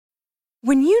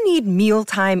When you need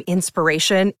mealtime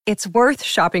inspiration, it's worth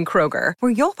shopping Kroger,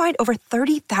 where you'll find over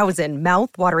 30,000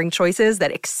 mouth-watering choices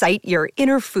that excite your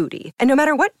inner foodie. And no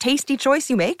matter what tasty choice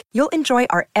you make, you'll enjoy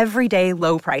our everyday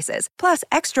low prices, plus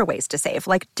extra ways to save,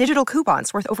 like digital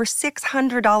coupons worth over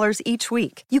 $600 each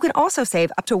week. You can also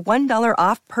save up to $1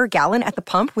 off per gallon at the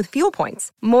pump with fuel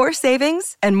points. More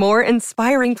savings and more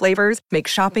inspiring flavors make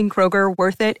shopping Kroger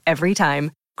worth it every time.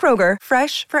 Kroger,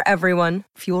 fresh for everyone.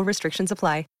 Fuel restrictions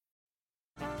apply.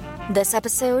 This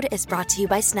episode is brought to you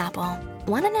by Snapple.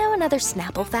 Want to know another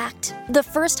Snapple fact? The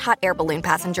first hot air balloon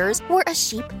passengers were a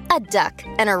sheep, a duck,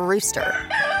 and a rooster.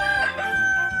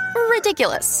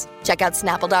 Ridiculous. Check out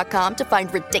Snapple.com to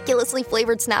find ridiculously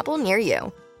flavored Snapple near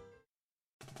you.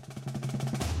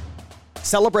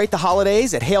 Celebrate the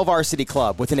holidays at Hail Varsity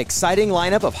Club with an exciting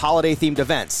lineup of holiday-themed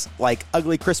events like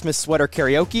Ugly Christmas Sweater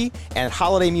Karaoke and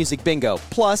Holiday Music Bingo,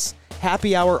 plus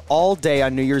happy hour all day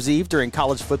on New Year's Eve during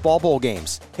college football bowl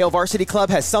games. Hail Varsity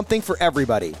Club has something for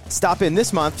everybody. Stop in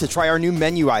this month to try our new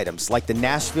menu items like the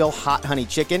Nashville Hot Honey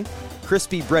Chicken,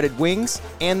 crispy breaded wings,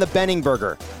 and the Benning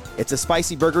Burger. It's a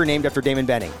spicy burger named after Damon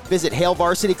Benning. Visit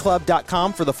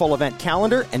HailVarsityClub.com for the full event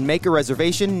calendar and make a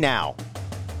reservation now.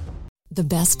 The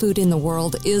best food in the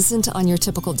world isn't on your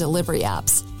typical delivery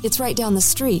apps. It's right down the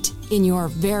street in your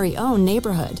very own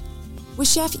neighborhood. With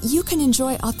Chef, you can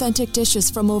enjoy authentic dishes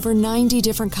from over 90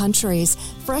 different countries,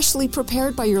 freshly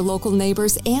prepared by your local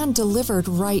neighbors and delivered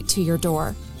right to your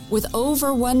door. With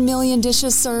over 1 million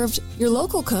dishes served, your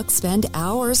local cooks spend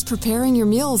hours preparing your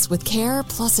meals with care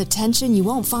plus attention you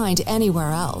won't find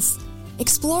anywhere else.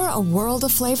 Explore a world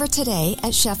of flavor today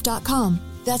at chef.com.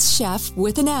 That's chef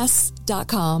with an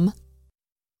S.com.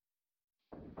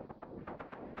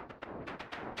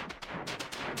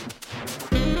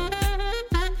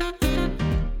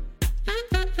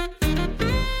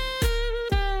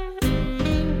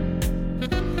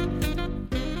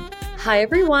 Hi,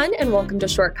 everyone, and welcome to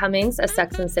Shortcomings, a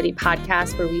Sex and the City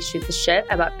podcast where we shoot the shit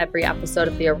about every episode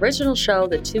of the original show,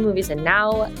 the 2 movies, and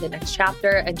now the next chapter,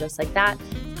 and just like that.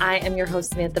 I am your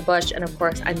host, Samantha Bush, and of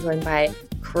course, I'm joined by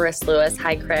Chris Lewis.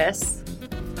 Hi, Chris.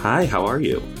 Hi, how are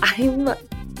you? I'm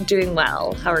doing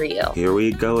well. How are you? Here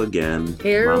we go again.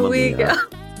 Here Mamma we mia. go.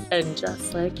 And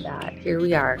just like that, here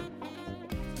we are.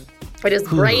 It is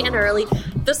bright and early.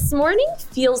 This morning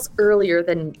feels earlier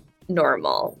than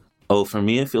normal. Oh, for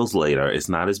me, it feels later. It's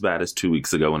not as bad as 2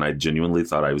 weeks ago when I genuinely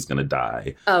thought I was going to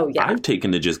die. Oh, yeah. I've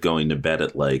taken to just going to bed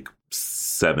at like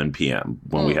 7 p.m.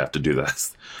 when we have to do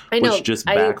this. I know. Which just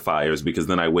backfires because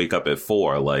then I wake up at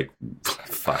 4 like,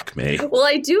 fuck me. Well,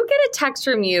 I do get a text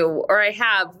from you, or I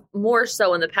have more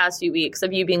so in the past few weeks,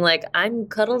 of you being like, I'm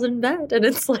cuddled in bed. And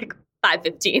it's like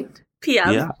 5:15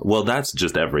 p.m. Yeah, well, that's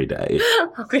just every day.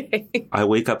 Okay. I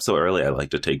wake up so early, I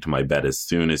like to take to my bed as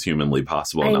soon as humanly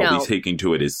possible. And I'll be taking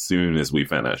to it as soon as we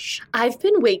finish. I've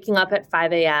been waking up at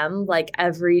 5 a.m. like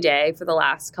every day for the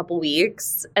last couple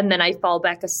weeks. And then I fall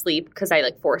back asleep because I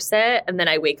like force it. And then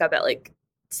I wake up at like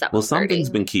 7:30. Well,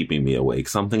 something's been keeping me awake.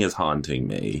 Something is haunting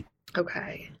me.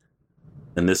 Okay.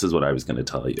 And this is what I was going to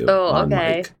tell you. Oh, on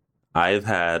okay. mic. I've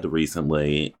had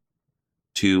recently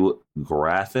 2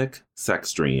 graphic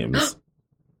sex dreams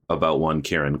about one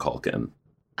Kieran Culkin.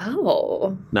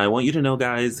 Oh. Now, I want you to know,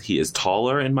 guys, he is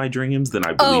taller in my dreams than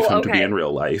I believe him to be in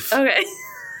real life. Okay.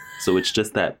 So it's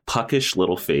just that puckish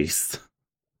little face.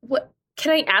 What?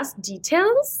 Can I ask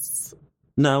details?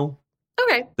 No.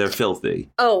 Okay. They're filthy.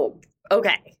 Oh,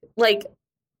 okay. Like,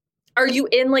 are you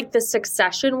in like the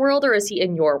Succession world, or is he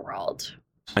in your world?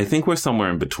 I think we're somewhere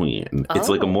in between. It's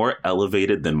like a more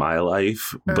elevated than my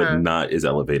life, but not as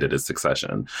elevated as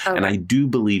Succession. Okay. And I do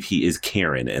believe he is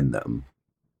Karen in them.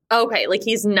 Okay, like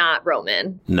he's not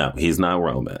Roman. No, he's not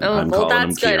Roman. Oh, I'm well, calling him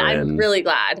that's good. Kieran. I'm really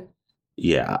glad.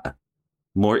 Yeah.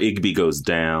 More Igby goes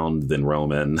down than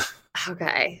Roman.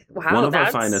 Okay. Wow. One of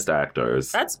our finest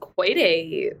actors. That's quite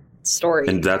a story.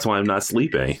 And that's why I'm not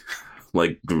sleeping.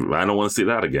 Like, I don't want to see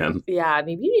that again. Yeah,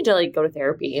 maybe you need to like go to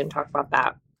therapy and talk about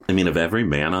that. I mean, of every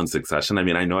man on Succession, I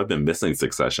mean, I know I've been missing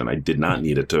Succession. I did not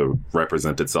need it to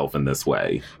represent itself in this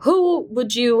way. Who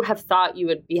would you have thought you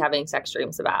would be having sex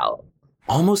dreams about?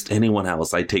 Almost anyone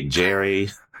else. I take Jerry.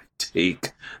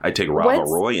 I take Rava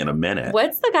Roy in a minute.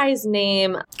 What's the guy's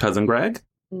name? Cousin Greg?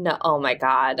 No. Oh my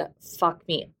God. Fuck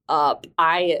me up.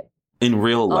 In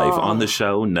real life, on the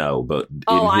show, no, but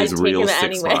in his real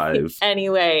 6'5".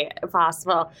 Anyway,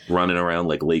 possible. Running around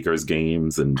like Lakers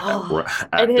games and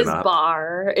at his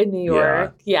bar in New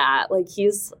York. Yeah, like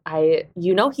he's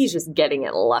just getting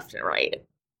it left and right.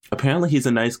 Apparently he's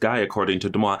a nice guy, according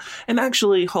to Demois. And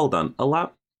actually, hold on,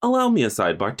 allow me a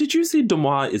sidebar. Did you see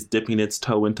Demois is dipping its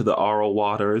toe into the oral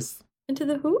waters? Into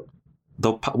the who?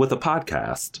 With a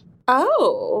podcast.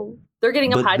 Oh, they're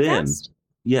getting a But podcast?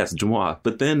 Yes, Demois.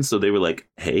 But then, so they were like,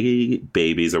 hey,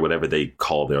 babies, or whatever they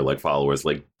call their like followers,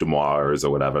 like Demoirs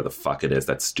or whatever the fuck it is,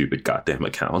 that stupid goddamn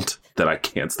account that I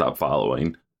can't stop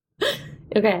following.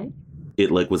 Okay.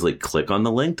 It like was like, click on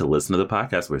the link to listen to the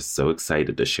podcast. We're so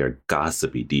excited to share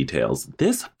gossipy details.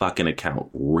 This fucking account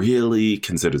really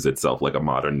considers itself like a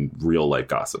modern real life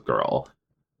Gossip Girl.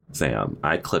 Sam,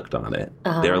 I clicked on it.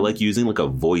 They're like using like a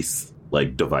voice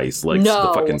like device, like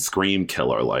the fucking Scream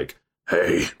Killer, like,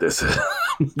 hey, this is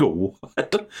go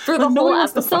what? For the whole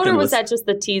episode, or was that just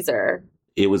the teaser?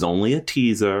 It was only a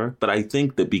teaser, but I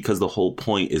think that because the whole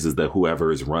point is that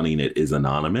whoever is running it is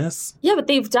anonymous. Yeah, but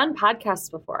they've done podcasts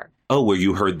before. Oh, where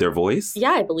you heard their voice?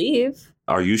 Yeah, I believe.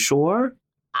 Are you sure?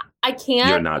 I can't.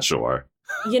 You're not sure.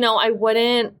 I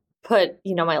wouldn't put,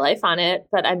 my life on it,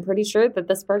 but I'm pretty sure that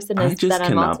this person is. I just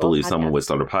cannot believe someone would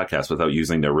start a podcast without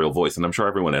using their real voice. And I'm sure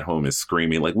everyone at home is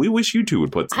screaming, like, we wish you two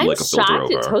would put like a filter over.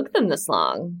 I'm shocked it took them this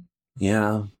long.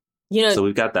 Yeah. So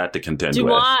we've got that to contend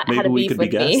with. Maybe had a beef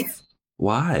with me.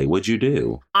 Why? What'd you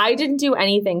do? I didn't do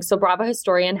anything. So Bravo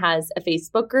Historian has a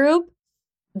Facebook group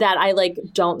that I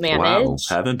don't manage. Wow,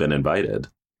 haven't been invited.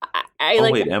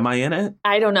 Wait, am I in it?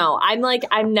 I don't know. I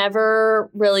never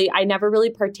really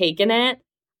partake in it.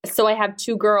 So I have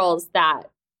two girls that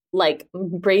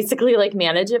basically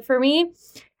manage it for me.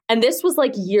 And this was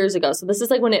years ago. So this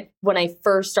is when I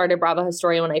first started Bravo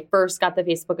Historian, when I first got the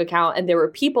Facebook account, and there were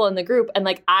people in the group, and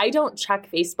I don't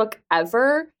check Facebook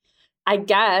ever. I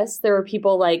guess there were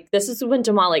people this is when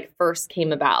Demois first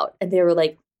came about, and they were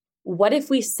like, what if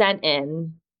we sent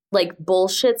in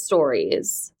bullshit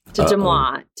stories to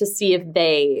Demois to see if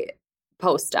they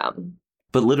post them?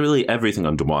 But literally everything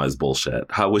on Demois is bullshit.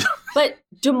 How would? But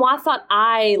Demois thought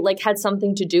I had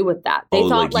something to do with that. They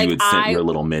thought you had sent your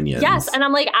little minions. Yes, and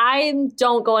I'm I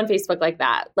don't go on Facebook like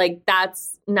that.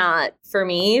 That's not for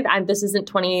me. This isn't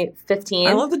 2015.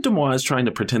 I love that Demois is trying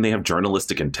to pretend they have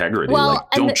journalistic integrity. Well,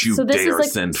 don't you dare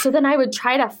send. So then I would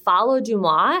try to follow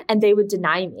Demois, and they would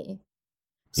deny me.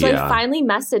 So I finally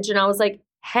messaged, and I was like,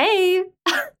 "Hey."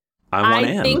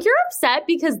 I think you're upset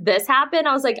because this happened.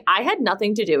 I was like, I had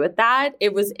nothing to do with that.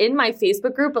 It was in my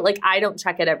Facebook group, but I don't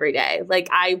check it every day.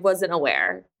 I wasn't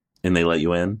aware. And they let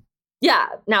you in? Yeah.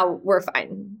 Now we're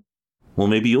fine. Well,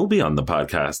 maybe you'll be on the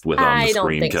podcast with the Scream Killer. I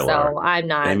don't think so. I'm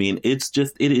not. I mean, it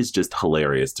is just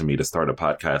hilarious to me to start a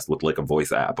podcast with a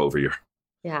voice app over your.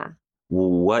 Yeah.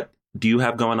 What do you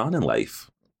have going on in life?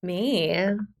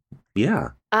 Me?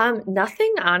 Yeah.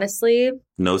 Nothing, honestly.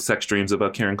 No sex dreams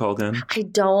about Kieran Culkin? I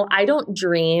don't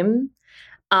dream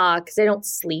because I don't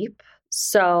sleep.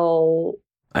 So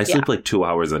I sleep 2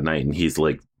 hours a night, and he's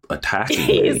attacking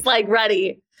me. He's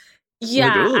ready.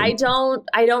 Yeah, I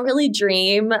don't really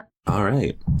dream. All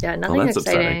right. Yeah, nothing exciting.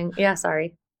 Upsetting. Yeah,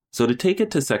 sorry. So to take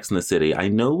it to Sex and the City, I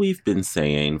know we've been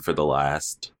saying for the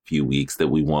last few weeks that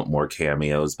we want more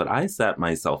cameos, but I sat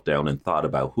myself down and thought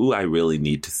about who I really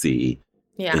need to see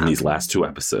in these last two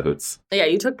episodes. Yeah,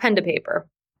 you took pen to paper.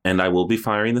 And I will be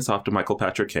firing this off to Michael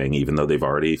Patrick King, even though they've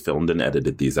already filmed and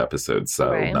edited these episodes.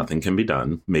 So nothing can be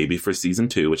done. Maybe for season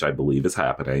 2, which I believe is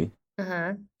happening.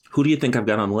 Uh-huh. Who do you think I've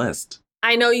got on the list?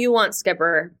 I know you want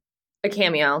Skipper, a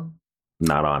cameo.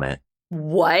 Not on it.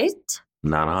 What?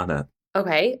 Not on it.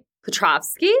 Okay.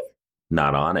 Petrovsky?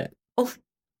 Not on it. Oh,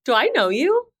 do I know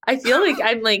you? I feel like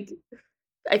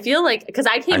because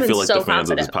I came in so confident. I feel like the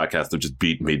fans of this podcast have just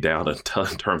beaten me down in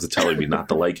terms of telling me not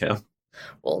to like him.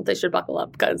 Well, they should buckle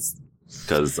up because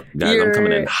guys, I'm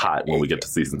coming in hot when we get to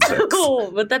season 6. Oh,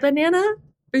 with that banana?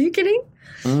 Are you kidding?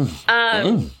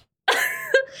 I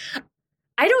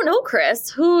don't know, Chris.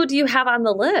 Who do you have on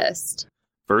the list?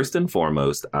 First and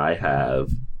foremost, I have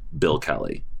Bill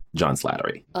Kelly, John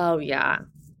Slattery. Oh, yeah.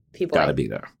 People gotta be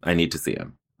there. I need to see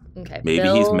him. Okay. Maybe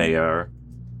he's mayor.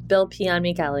 Bill P on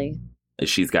me, Kelly.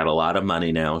 She's got a lot of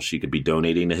money now. She could be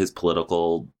donating to his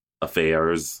political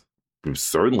affairs.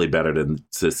 Certainly better than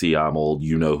to see old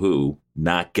you-know-who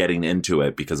not getting into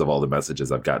it because of all the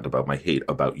messages I've gotten about my hate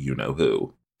about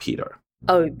you-know-who, Peter.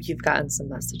 Oh, you've gotten some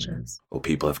messages. Oh,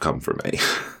 people have come for me.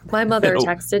 My mother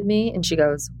texted me and she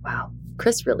goes, wow,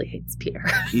 Chris really hates Peter.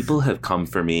 People have come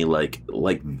for me like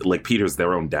Peter's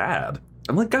their own dad.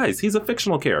 I'm like, guys, he's a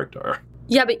fictional character.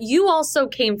 Yeah, but you also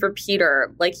came for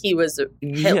Peter like he was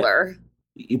Hitler. Yeah,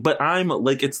 but I'm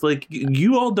it's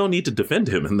you all don't need to defend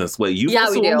him in this way. You've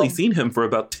also only seen him for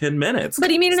about 10 minutes.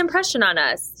 But he made an impression on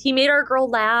us. He made our girl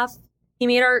laugh. He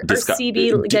made our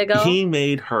CB giggle. He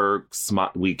made her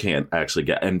smile. We can't actually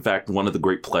get. In fact, one of the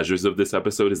great pleasures of this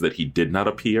episode is that he did not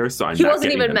appear. So he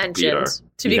wasn't even mentioned,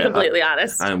 to be completely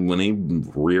honest. When he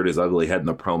reared his ugly head in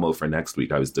the promo for next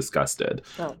week, I was disgusted.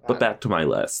 Oh, but back to my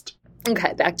list.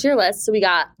 Okay, back to your list. So we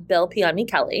got Bill Pionni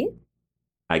Kelly.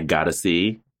 I gotta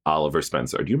see Oliver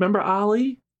Spencer. Do you remember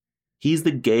Ollie? He's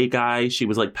the gay guy she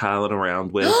was like palling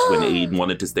around with when Aiden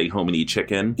wanted to stay home and eat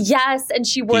chicken. Yes, and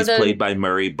she wore He's played by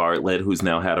Murray Bartlett, who's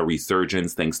now had a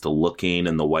resurgence thanks to Looking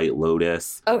and The White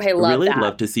Lotus. Okay, I really that.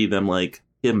 love to see them like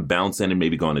him bouncing and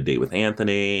maybe go on a date with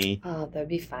Anthony. Oh, that'd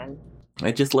be fun.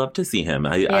 I just love to see him.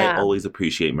 I always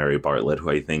appreciate Murray Bartlett, who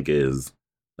I think is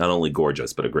not only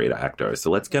gorgeous, but a great actor. So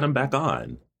let's get him back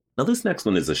on. Now, this next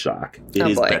one is a shock. It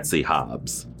is Betsy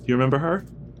Hobbs. Do you remember her?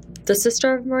 The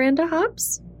sister of Miranda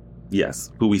Hobbs?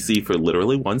 Yes, who we see for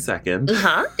literally 1 second.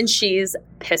 Uh-huh, and she's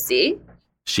pissy.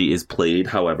 She is played,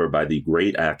 however, by the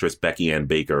great actress Becky Ann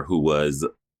Baker, who was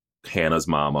Hannah's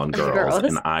mom on Girls.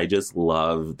 And I just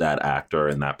love that actor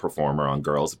and that performer on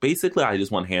Girls. Basically, I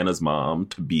just want Hannah's mom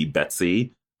to be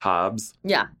Betsy Hobbs.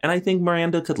 Yeah. And I think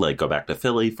Miranda could like go back to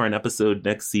Philly for an episode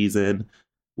next season.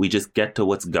 We just get to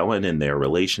what's going in their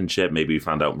relationship. Maybe we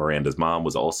found out Miranda's mom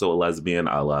was also a lesbian,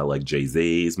 a la like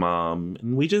Jay-Z's mom.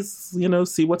 And we just,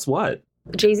 see what's what.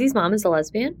 Jay-Z's mom is a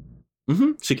lesbian?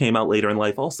 Mm-hmm. She came out later in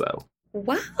life also.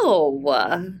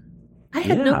 Wow. I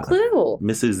had no clue.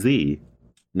 Mrs. Z.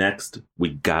 Next, we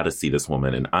gotta see this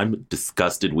woman. And I'm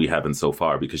disgusted we haven't so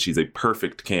far because she's a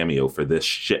perfect cameo for this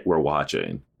shit we're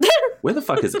watching. Where the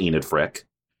fuck is Enid Frick?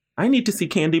 I need to see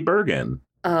Candy Bergen.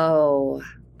 Oh,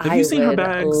 have you seen her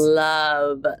bags?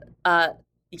 Love,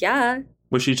 yeah.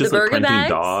 Where she's just like printing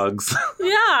dogs.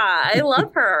 Yeah, I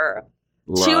love her.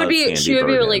 She would be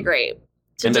really great.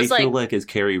 And I feel like as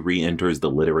Carrie re-enters the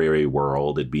literary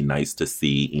world, it'd be nice to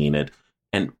see Enid.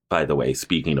 And by the way,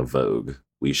 speaking of Vogue,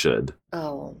 we should,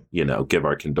 give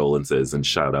our condolences and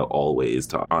shout out always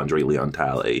to Andre Leon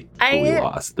Talley, who we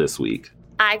lost this week.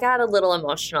 I got a little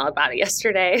emotional about it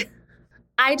yesterday.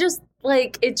 I just,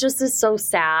 it just is so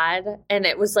sad. And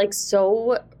it was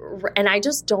and I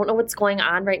just don't know what's going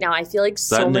on right now. I feel like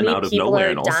so many out of people nowhere, are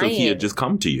and also dying. he had just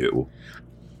come to you.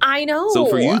 I know. So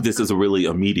for you, this is a really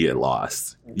immediate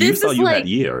loss. You thought you had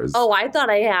years. Oh, I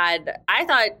thought, I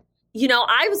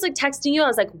was texting you. I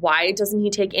was like, why doesn't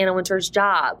he take Anna Wintour's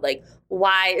job? Like,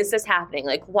 why is this happening?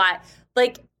 Like, why?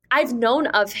 Like, I've known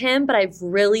of him, but I've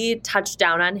really touched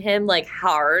down on him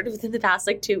hard within the past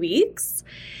 2 weeks.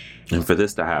 And for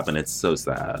this to happen, it's so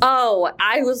sad. Oh,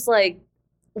 I was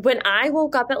when I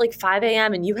woke up at 5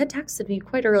 a.m. and you had texted me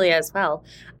quite early as well.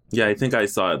 Yeah, I think I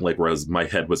saw it whereas my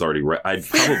head was already I'd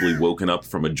probably woken up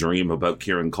from a dream about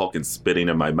Kieran Culkin spitting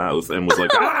in my mouth and was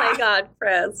like, oh my God,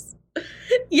 Chris.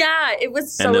 Yeah, it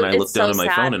was so. And then I looked down at my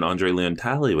phone and Andre Leon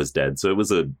Talley was dead. So it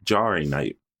was a jarring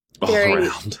night all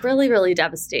around. Really, really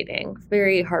devastating.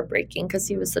 Very heartbreaking because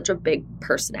he was such a big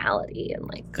personality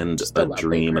and just a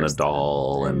dream person. And a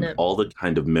doll and all the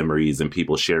kind of memories and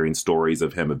people sharing stories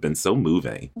of him have been so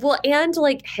moving. Well, and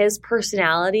his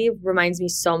personality reminds me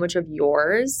so much of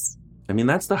yours. I mean,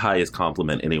 that's the highest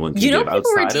compliment anyone can give. People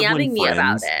were DMing me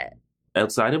about it.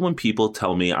 Outside of when people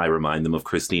tell me I remind them of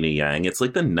Christina Yang, it's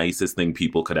the nicest thing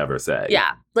people could ever say.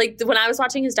 Yeah. When I was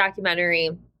watching his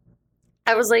documentary,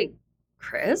 I was like,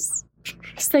 Chris,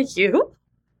 is that you?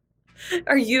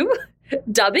 Are you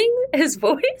dubbing his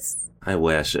voice? I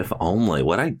wish. If only.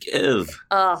 What I'd give.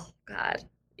 Oh, God.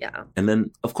 Yeah. And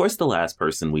then, of course, the last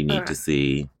person we need to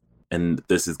see, and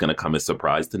this is going to come as a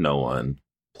surprise to no one,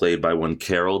 played by one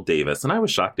Carol Davis. And I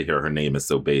was shocked to hear her name is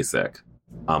so basic.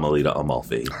 Amelita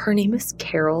Amalfi. Her name is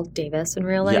Carol Davis in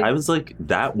real life? Yeah, I was like,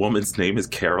 that woman's name is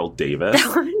Carol Davis?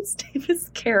 That woman's name is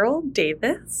Carol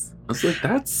Davis? I was like,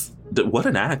 what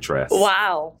an actress.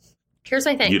 Wow. Here's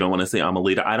my thing. You don't want to say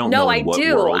Amelita? I don't know what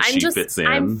world she fits in.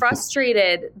 I'm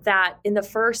frustrated that in the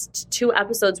first 2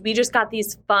 episodes, we just got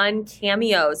these fun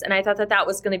cameos. And I thought that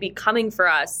was going to be coming for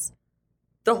us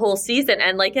the whole season.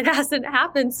 And it hasn't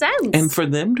happened since. And for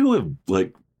them to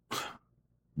have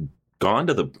gone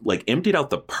to emptied out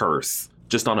the purse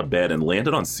just on a bed and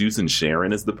landed on Susan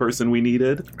Sharon as the person we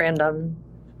needed. Random.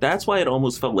 That's why it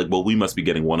almost felt like, well, we must be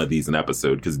getting one of these an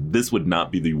episode because this would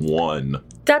not be the one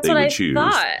That's they what would I choose.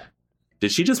 thought.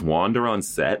 Did she just wander on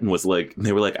set and was like,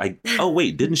 they were like, oh,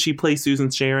 wait, didn't she play Susan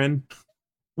Sharon?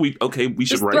 We should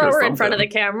just write throw her her something. in front of the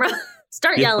camera.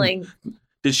 Start yelling.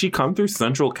 Did she come through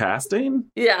central casting?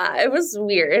 Yeah, it was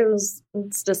weird.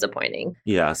 It's disappointing.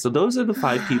 Yeah, so those are the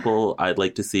 5 people I'd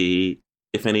like to see.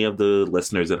 If any of the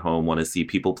listeners at home want to see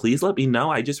people, please let me know.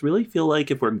 I just really feel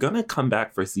like if we're going to come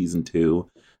back for season 2,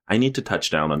 I need to touch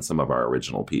down on some of our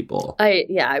original people.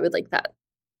 I would like that.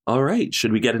 All right.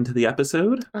 Should we get into the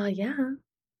episode? Yeah.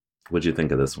 What'd you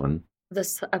think of this one?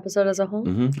 This episode as a whole?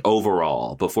 Mm-hmm.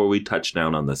 Overall, before we touch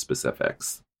down on the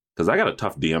specifics. Because I got a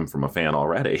tough DM from a fan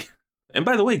already. And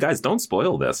by the way, guys, don't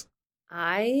spoil this.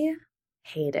 I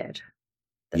hated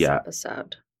this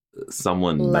episode.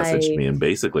 Someone messaged me and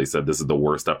basically said this is the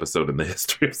worst episode in the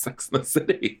history of Sex and the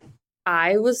City.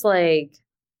 I was like,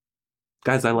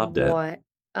 guys, I loved it. What?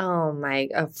 Oh my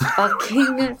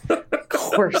fucking of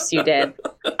course you did.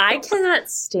 I cannot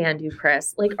stand you,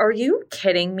 Chris. Like, are you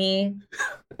kidding me?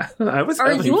 I was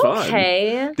having fun. Are you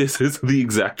okay? This is the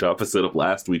exact opposite of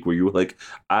last week where you were like,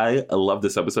 I love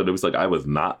this episode. It was like,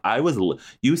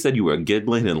 you said you were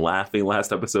giggling and laughing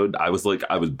last episode. I was like,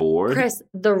 I was bored. Chris,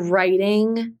 the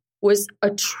writing was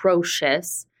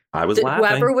atrocious. I was laughing.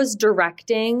 Whoever was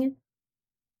directing,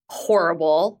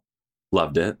 horrible.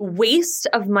 Loved it. Waste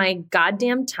of my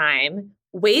goddamn time.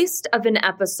 Waste of an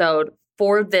episode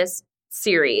for this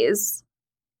series.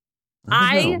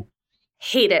 I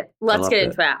hate it. Let's get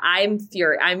into it. I'm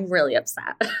furious. I'm really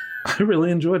upset. I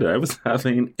really enjoyed it. I was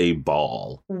having a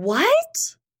ball.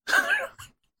 What?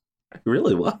 I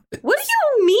really was. What do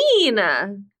you mean?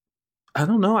 I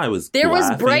don't know. There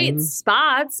was bright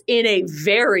spots in a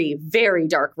very, very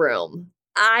dark room.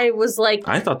 I was like...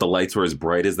 I thought the lights were as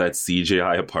bright as that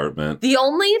CGI apartment. The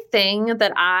only thing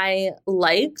that I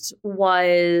liked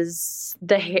was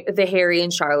the Harry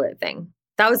and Charlotte thing.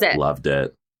 That was it. Loved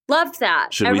it. Loved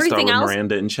that. Should Everything we start with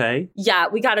Miranda and Che? Yeah,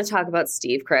 we got to talk about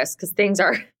Steve, Chris, because things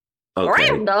are...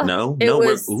 Okay. Miranda. No.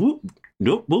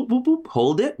 Nope.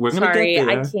 Hold it. We're going to get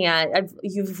there. I can't.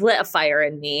 You've lit a fire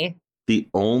in me. The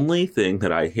only thing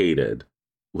that I hated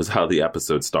was how the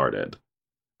episode started.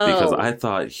 Because I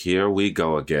thought, here we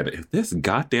go again. If this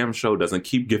goddamn show doesn't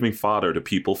keep giving fodder to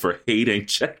people for hating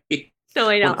Che. No,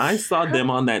 I know. When I saw them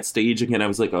on that stage again, I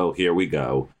was like, oh, here we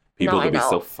go. People are going to be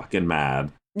so fucking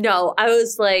mad. No, I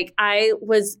was like,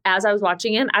 as I was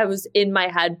watching it, I was in my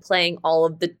head playing all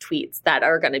of the tweets that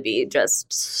are going to be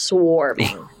just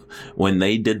swarming. When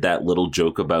they did that little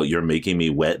joke about you're making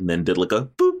me wet and then did like a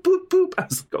boop, boop, boop. I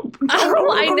was like,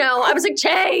 I know. I was like,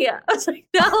 Che. I was like,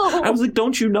 no. I was like,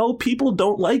 don't you know people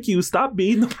don't like you? Stop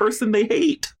being the person they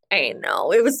hate. I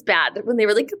know. It was bad when they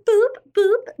were like, boop,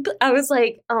 boop, boop. I was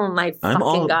like, oh my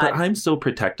fucking God. But I'm so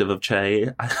protective of Che.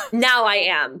 Now I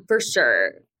am, for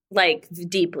sure. Like,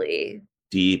 deeply.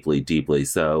 Deeply, deeply.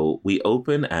 So we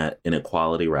open at an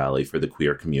equality rally for the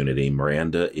queer community.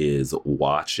 Miranda is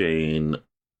watching,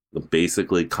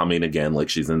 basically coming again, like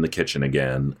she's in the kitchen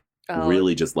again.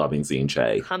 Really just loving seeing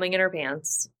Che. Humming in her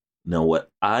pants. No, what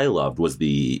I loved was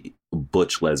the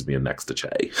butch lesbian next to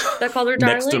Che. That called her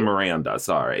darling? Next to Miranda,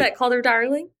 sorry. That called her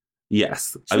darling?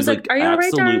 Yes. I was like, are you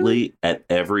absolutely, all right, at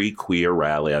every queer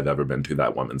rally I've ever been to,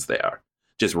 that woman's there.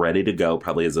 Just ready to go,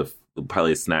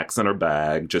 probably snacks in her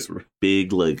bag, just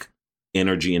big, like,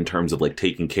 energy in terms of, like,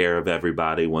 taking care of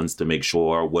everybody, wants to make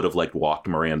sure, would have, like, walked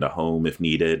Miranda home if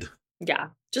needed. Yeah,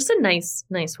 just a nice,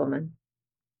 nice woman.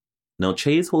 Now,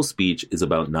 Che's whole speech is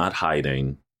about not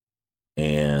hiding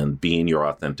and being your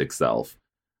authentic self.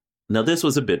 Now, this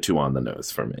was a bit too on the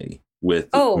nose for me.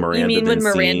 With Miranda, you mean when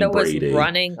Miranda was Brady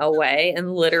running away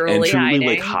and literally and truly hiding?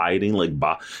 Like hiding, like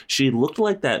she looked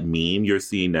like that meme you're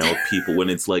seeing now of people when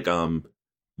it's like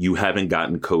you haven't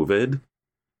gotten COVID,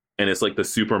 and it's like the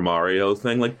Super Mario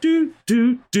thing, like do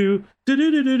do do do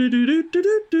do do do do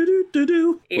do do do do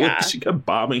do. Yeah, she kept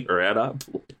bombing her head up.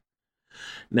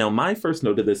 Now, my first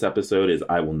note of this episode is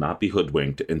I will not be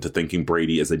hoodwinked into thinking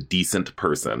Brady is a decent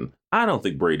person. I don't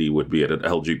think Brady would be at an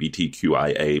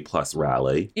LGBTQIA plus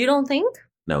rally. You don't think?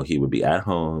 No, he would be at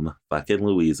home, fucking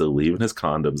Louisa, leaving his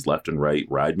condoms left and right,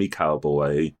 ride me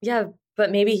cowboy. Yeah,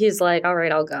 but maybe he's like, all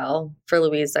right, I'll go for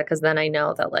Louisa, because then I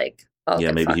know that, like,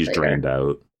 yeah, maybe he's later. drained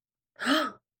out.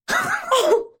 I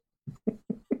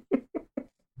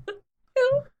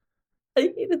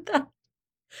hated that.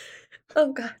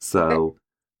 Oh, God. So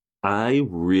I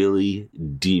really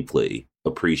deeply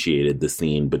appreciated the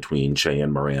scene between Che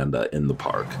and Miranda in the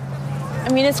park. I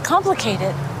mean, it's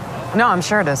complicated. No, I'm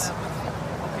sure it is.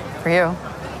 For you.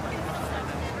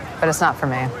 But it's not for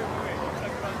me.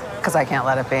 Because I can't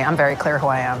let it be. I'm very clear who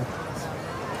I am.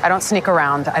 I don't sneak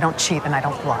around, I don't cheat, and I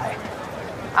don't lie.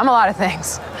 I'm a lot of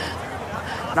things.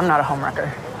 But I'm not a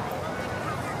homewrecker.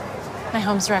 My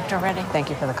home's wrecked already. Thank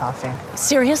you for the coffee.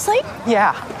 Seriously?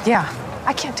 Yeah.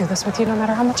 I can't do this with you no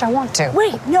matter how much I want to.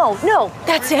 Wait, no,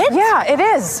 that's it? Yeah, it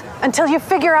is. Until you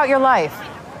figure out your life.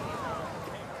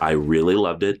 I really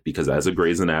loved it because as a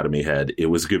Grey's Anatomy head, it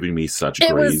was giving me such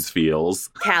Grey's feels.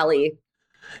 Callie.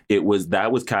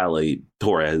 That was Callie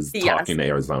Torres talking to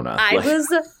Arizona.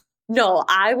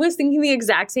 I was thinking the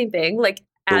exact same thing. Like,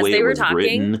 as they were talking.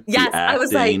 Written, yes, I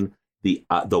was like,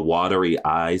 the watery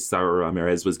eyes Sarah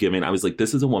Ramirez was giving. I was like,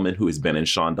 this is a woman who has been in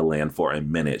Shondaland for a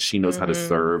minute. She knows how to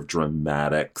serve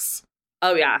dramatics.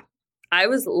 Oh, yeah. I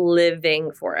was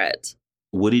living for it.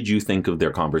 What did you think of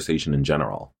their conversation in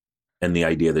general? and the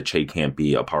idea that Che can't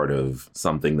be a part of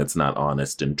something that's not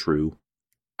honest and true?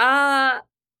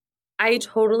 I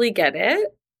totally get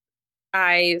it.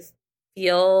 I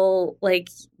feel like,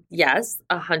 yes,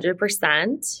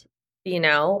 100%. You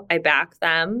know, I back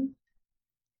them.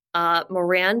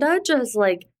 Miranda just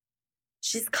like,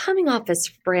 she's coming off as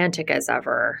frantic as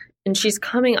ever. And she's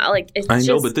coming like, it's I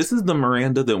know, but this is the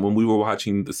Miranda that when we were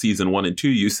watching the season 1 and 2,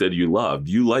 you said you loved.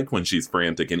 You like when she's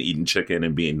frantic and eating chicken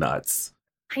and being nuts.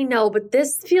 I know, but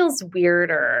this feels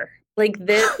weirder. Like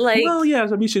this, like. Well, yeah,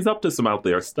 I mean, she's up to some out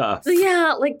there stuff.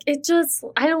 Yeah, like it just,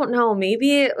 I don't know.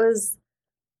 Maybe it was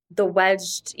the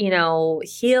wedged, you know,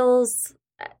 heels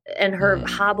and her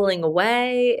hobbling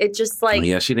away. It just like.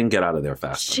 Yeah, she didn't get out of there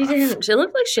fast She enough. didn't. She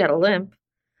looked like she had a limp.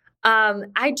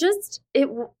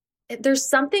 There's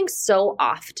something so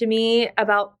off to me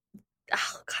about,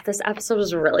 oh God, this episode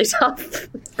was really tough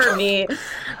for me.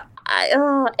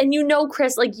 And you know,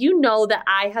 Chris, like, you know that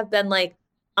I have been like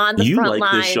on the front lines. You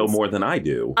like this show more than I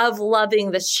do. Of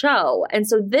loving the show. And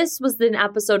so this was an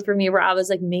episode for me where I was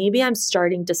like, maybe I'm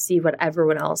starting to see what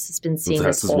everyone else has been seeing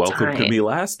this whole time. Welcome to me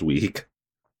last week.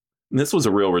 This was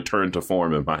a real return to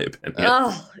form, in my opinion.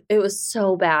 Oh, it was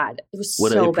so bad. It was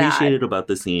what so bad. What I appreciated about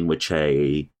the scene with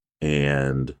Che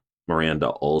and Miranda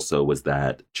also was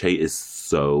that Che is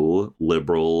so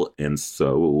liberal and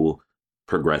so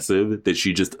progressive that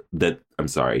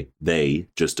they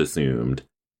just assumed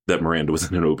that Miranda was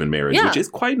in an open marriage, which is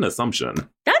quite an assumption.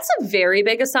 That's a very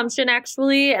big assumption,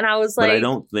 actually. And I was like... But I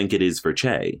don't think it is for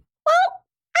Che. Well,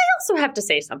 I also have to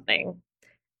say something.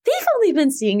 They've only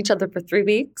been seeing each other for 3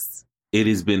 weeks. It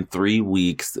has been 3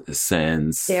 weeks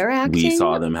since we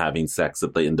saw them having sex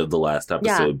at the end of the last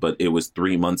episode, but it was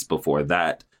 3 months before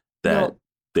that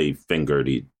they fingered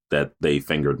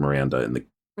Miranda in the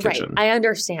kitchen. Right, I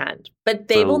understand. But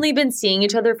they've only been seeing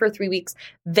each other for 3 weeks.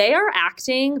 They are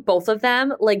acting, both of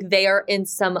them, like they are in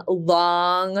some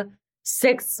long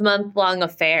 6-month-long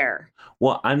affair.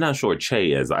 Well, I'm not sure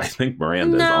Che is. I think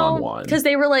Miranda's on one. Because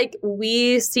they were like,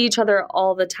 we see each other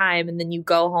all the time, and then you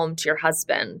go home to your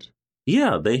husband.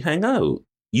 Yeah, they hang out.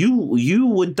 You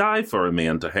would die for a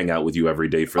man to hang out with you every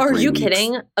day for 3 weeks. Are you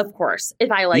kidding? Of course.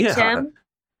 If I liked him.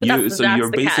 So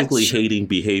you're basically hating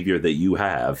behavior that you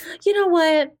have. You know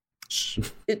what?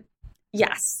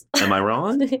 Yes. Am I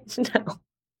wrong? No. But I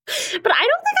don't think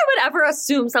I would ever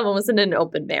assume someone was in an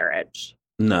open marriage.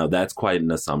 No, that's quite an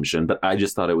assumption. But I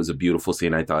just thought it was a beautiful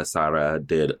scene. I thought Sarah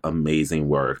did amazing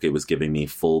work. It was giving me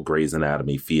full Grey's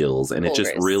Anatomy feels. And it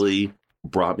just really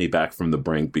brought me back from the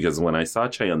brink, because when I saw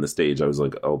Che on the stage, I was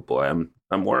like, oh boy,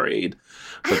 I'm worried.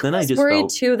 But then I just worried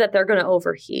too that they're going to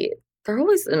overheat. They're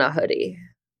always in a hoodie.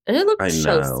 And it looked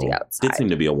toasty outside. It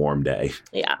seemed to be a warm day.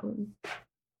 Yeah.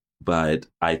 But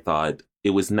I thought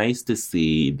it was nice to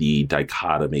see the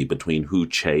dichotomy between who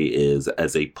Che is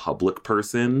as a public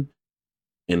person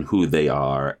and who they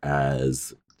are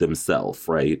as themselves,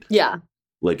 right? Yeah.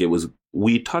 Like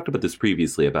we talked about this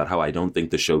previously about how I don't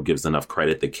think the show gives enough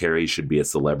credit that Carrie should be a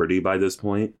celebrity by this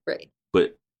point. Right.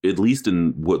 But at least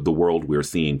in the world we're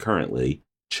seeing currently,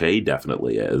 Che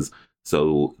definitely is.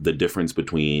 So the difference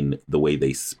between the way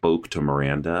they spoke to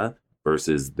Miranda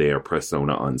versus their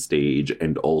persona on stage,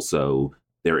 and also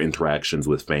their interactions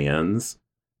with fans.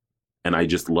 And I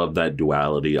just love that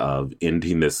duality of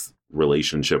ending this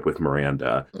relationship with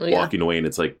Miranda, walking away, and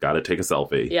it's like, gotta take a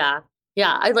selfie. Yeah.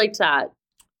 Yeah, I liked that.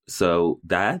 So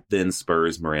that then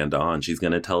spurs Miranda on. She's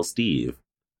going to tell Steve.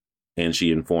 And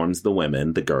she informs the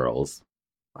women, the girls.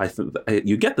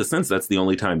 You get the sense that's the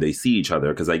only time they see each other,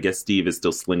 because I guess Steve is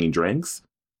still slinging drinks.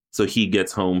 So he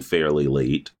gets home fairly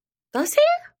late. Does he?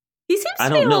 He seems to I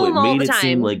don't be know. home It all made the it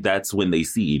seem time. like that's when they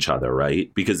see each other, right?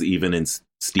 Because even in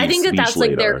Steve's I think speech that's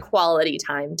later, like their quality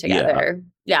time together.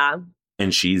 Yeah.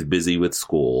 And she's busy with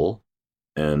school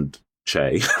and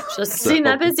Che. Just seeing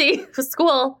that busy with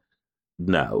school.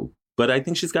 No. But I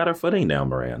think she's got her footing now,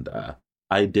 Miranda.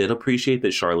 I did appreciate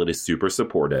that Charlotte is super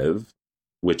supportive,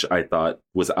 which I thought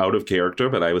was out of character,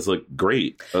 but I was like,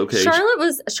 great. Okay.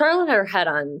 Charlotte had her head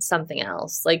on something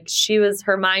else. Like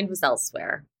her mind was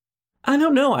elsewhere. I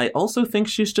don't know. I also think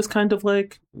she's just kind of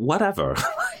like, whatever.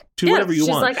 Do whatever you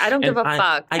want. She's like, I don't give a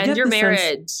fuck. End your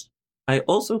marriage. I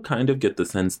also kind of get the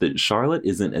sense that Charlotte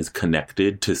isn't as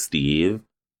connected to Steve.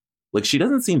 Like, she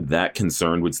doesn't seem that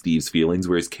concerned with Steve's feelings,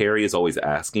 whereas Carrie is always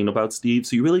asking about Steve.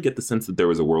 So you really get the sense that there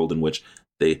was a world in which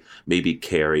they maybe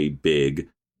Carrie, Big,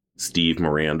 Steve,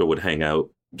 Miranda would hang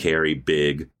out. Carrie,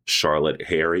 Big, Charlotte,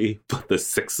 Harry. But the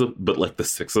six of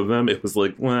them, it was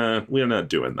like, well, we're not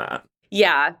doing that.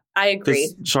 Yeah, I agree.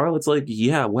 Charlotte's like,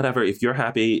 yeah, whatever. If you're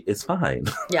happy, it's fine.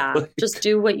 Yeah, like, just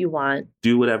do what you want.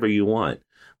 Do whatever you want.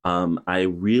 I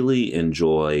really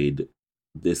enjoyed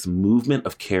this movement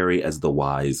of Carrie as the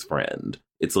wise friend.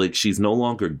 It's like she's no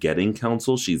longer getting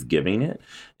counsel, she's giving it.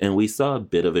 And we saw a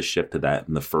bit of a shift to that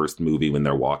in the first movie when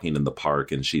they're walking in the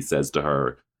park and she says to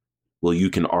her, well, you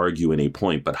can argue any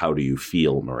point, but how do you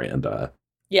feel, Miranda?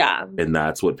 Yeah. And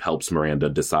that's what helps Miranda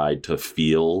decide to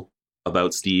feel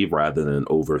about Steve rather than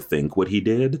overthink what he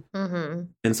did. Mm-hmm.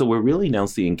 And so we're really now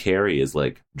seeing Carrie is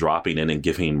like dropping in and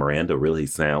giving Miranda really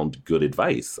sound, good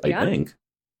advice, I think,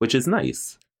 which is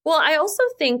nice. Well, I also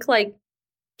think like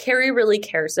Carrie really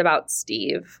cares about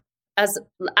Steve, as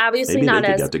obviously Maybe not they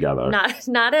could as get together.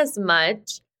 not as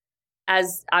much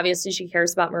as obviously she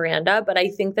cares about Miranda, but I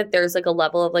think that there's like a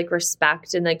level of like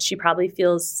respect and like she probably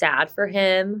feels sad for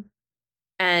him,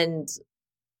 and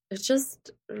it just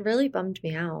really bummed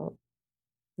me out.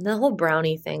 And the whole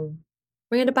brownie thing.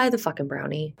 Miranda, buy the fucking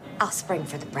brownie. I'll spring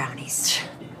for the brownies.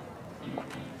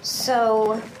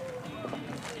 So,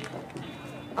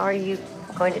 are you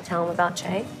going to tell him about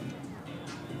Jay?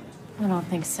 I don't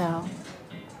think so.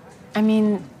 I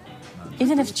mean,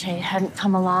 even if Jay hadn't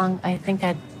come along, I think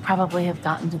I'd probably have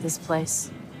gotten to this place.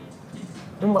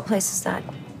 And what place is that?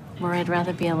 Where I'd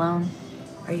rather be alone.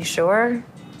 Are you sure?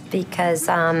 Because,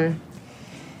 alone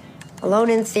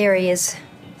in theory is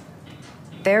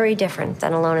very different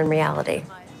than alone in reality.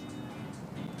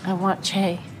 I want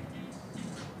Jay.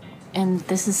 And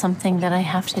this is something that I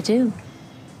have to do.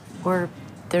 Or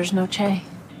there's no Jay.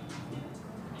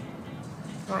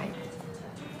 Right.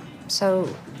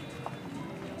 So,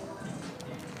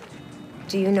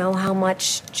 do you know how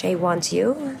much Jay wants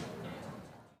you?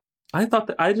 I thought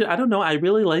that, I don't know, I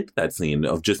really liked that scene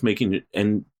of just making,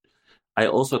 and I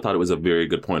also thought it was a very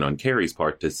good point on Carrie's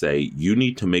part to say, you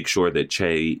need to make sure that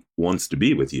Che wants to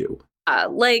be with you.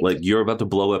 Like you're about to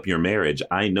blow up your marriage.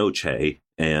 I know Che,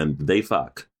 and they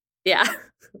fuck. Yeah.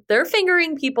 They're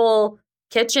fingering people,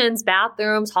 kitchens,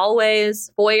 bathrooms,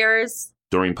 hallways, foyers.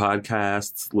 During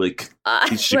podcasts,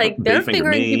 they're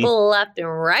fingering people left and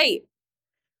right.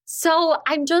 So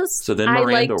I'm just... So then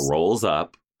Miranda rolls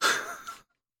up.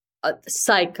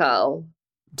 Psycho.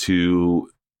 To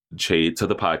Che, to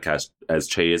the podcast, as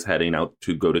Che is heading out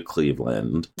to go to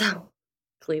Cleveland.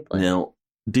 Cleveland. Now,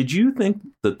 did you think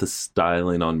that the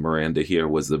styling on Miranda here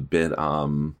was a bit...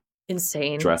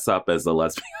 insane? Dress up as a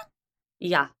lesbian?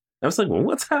 Yeah. I was like, well,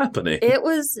 what's happening? It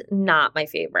was not my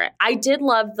favorite. I did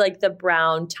love like the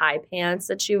brown tie pants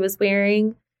that she was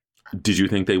wearing. Did you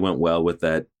think they went well with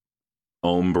that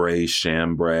ombre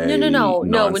chambray? No.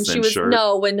 When she was shirt?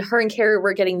 when her and Carrie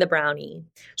were getting the brownie,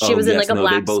 she was in like a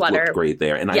black they both sweater. Looked great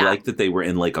there, and I liked that they were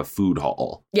in like a food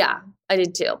hall. Yeah, I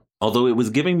did too. Although it was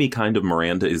giving me kind of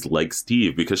Miranda is like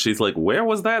Steve, because she's like, where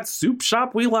was that soup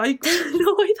shop we liked?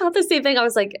 No, I thought the same thing. I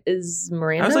was like, is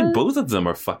Miranda? I was like, both of them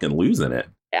are fucking losing it.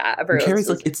 Yeah, and Carrie's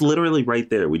like, it's literally right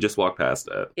there. We just walked past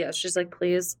it. Yeah, she's like,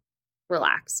 please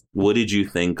relax. What did you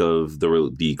think of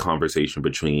the conversation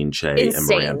between Che and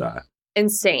Miranda?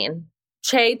 Insane.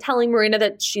 Che telling Miranda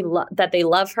that that they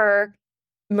love her.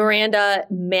 Miranda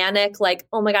manic, like,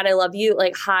 oh my God, I love you,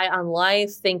 like high on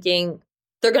life, thinking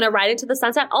they're going to ride into the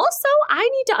sunset. Also, I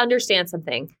need to understand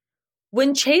something.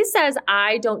 When Che says,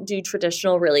 I don't do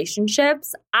traditional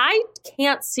relationships, I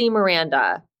can't see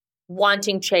Miranda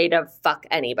wanting Che to fuck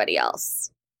anybody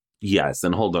else. Yes,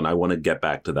 and hold on, I want to get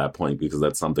back to that point because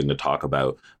that's something to talk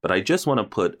about. But I just want to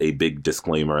put a big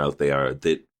disclaimer out there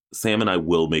that Sam and I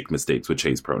will make mistakes with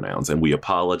Che's pronouns, and we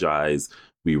apologize.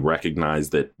 We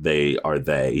recognize that they are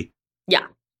they. Yeah.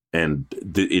 And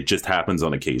it just happens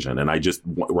on occasion. And I just,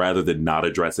 rather than not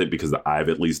address it, because I've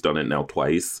at least done it now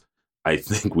twice, I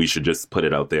think we should just put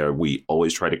it out there. We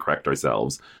always try to correct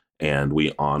ourselves, and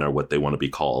we honor what they want to be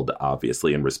called,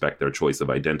 obviously, and respect their choice of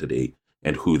identity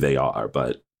and who they are.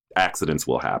 But accidents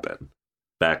will happen.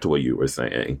 Back to what you were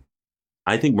saying.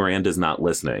 I think Miranda's not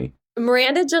listening.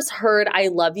 Miranda just heard I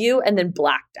love you and then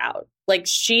blacked out. Like,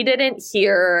 she didn't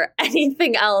hear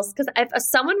anything else. Because if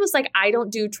someone was like, I don't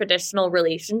do traditional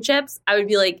relationships, I would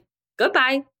be like,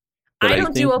 goodbye. I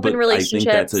don't do open relationships.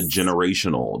 I think that's a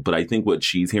generational. But I think what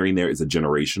she's hearing there is a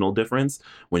generational difference.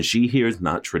 When she hears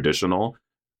not traditional,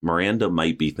 Miranda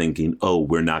might be thinking, oh,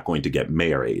 we're not going to get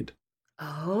married.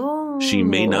 Oh. She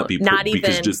may not be. Not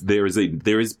because even. Just there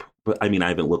is. I mean, I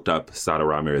haven't looked up Sara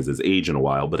Ramirez's age in a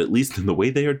while, but at least in the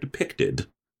way they are depicted,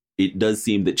 it does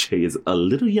seem that Che is a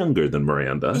little younger than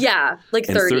Miranda. Yeah, like 30s.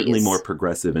 And certainly more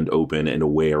progressive and open and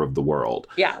aware of the world.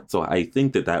 Yeah. So I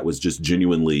think that was just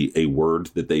genuinely a word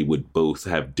that they would both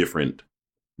have different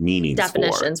meanings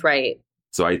definitions, for. Right.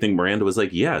 So I think Miranda was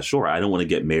like, yeah, sure, I don't want to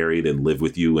get married and live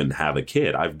with you and have a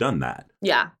kid. I've done that.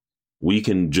 Yeah. We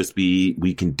can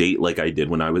date like I did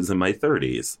when I was in my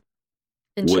 30s.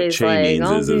 And what Che's Che like,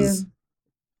 means is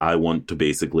I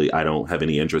don't have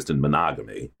any interest in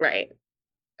monogamy. Right.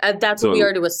 That's what we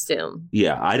are to assume.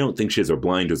 Yeah, I don't think she has her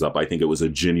blinders up. I think it was a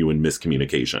genuine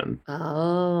miscommunication.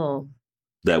 Oh.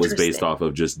 That was based off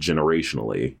of just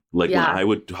generationally. Like when I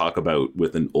would talk about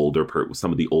with an older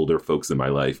some of the older folks in my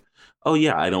life, oh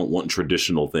yeah, I don't want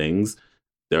traditional things.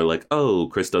 They're like, oh,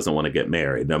 Chris doesn't want to get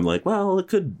married. And I'm like, well,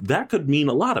 that could mean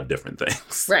a lot of different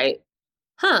things. Right.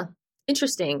 Huh.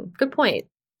 Interesting. Good point.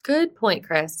 Good point,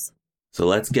 Chris. So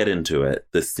let's get into it.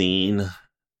 The scene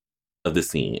of the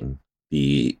scene.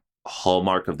 The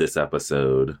hallmark of this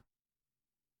episode.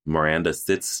 Miranda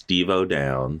sits Steve-O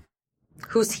down.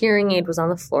 Whose hearing aid was on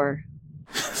the floor.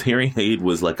 His hearing aid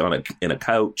was like in a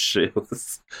couch.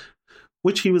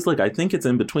 Which he was like, I think it's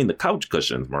in between the couch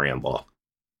cushions, Miranda.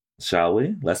 Shall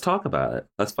we? Let's talk about it.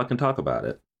 Let's fucking talk about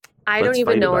it. I don't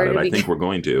even know where to begin. I think we're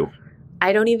going to.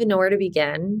 I don't even know where to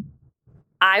begin.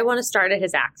 I want to start at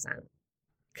his accent.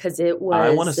 Because it was... I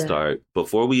want to start,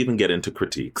 before we even get into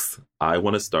critiques, I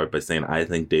want to start by saying I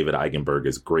think David Eigenberg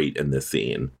is great in this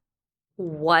scene.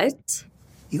 What?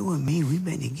 You and me, we've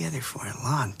been together for a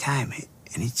long time,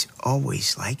 and it's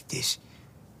always like this.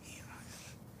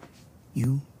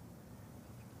 You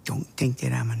don't think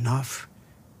that I'm enough,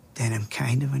 that I'm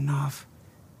kind of enough,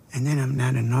 and then I'm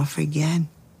not enough again.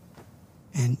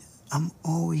 And I'm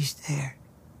always there,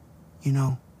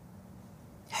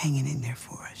 hanging in there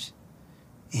for us.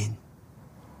 And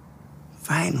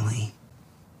finally,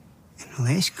 in the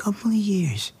last couple of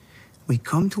years, we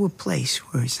come to a place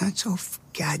where it's not so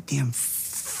goddamn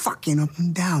fucking up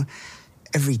and down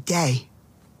every day,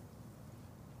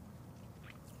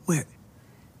 where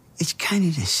it's kind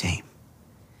of the same.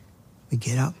 We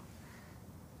get up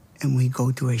and we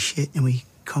go do our shit and we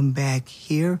come back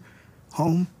here,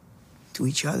 home, to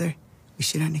each other. We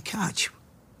sit on the couch.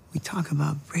 We talk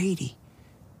about Brady,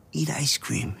 eat ice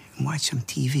cream, and watch some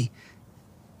TV.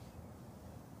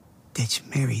 That's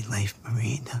married life,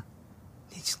 Miranda.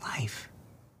 It's life.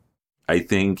 I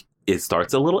think it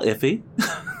starts a little iffy.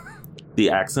 The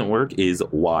accent work is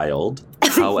wild.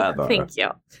 However, thank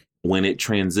you. When it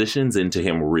transitions into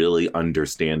him really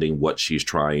understanding what she's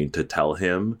trying to tell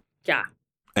him. Yeah.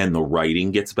 And the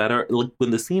writing gets better. Like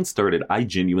when the scene started, I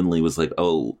genuinely was like,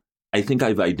 oh, I think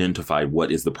I've identified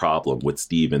what is the problem with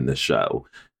Steve in this show.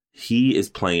 He is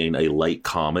playing a light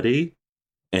comedy,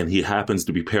 and he happens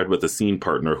to be paired with a scene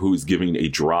partner who's giving a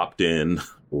dropped-in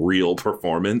real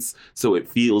performance. So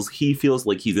he feels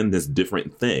like he's in this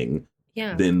different thing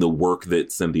than the work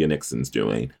that Cynthia Nixon's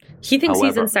doing. He thinks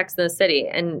he's in Sex and the City,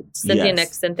 and Cynthia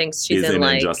Nixon thinks she's in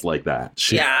like... Just Like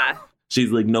That. Yeah. She's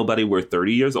like, nobody, we're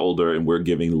 30 years older and we're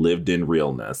giving lived-in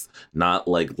realness. Not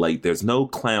like there's no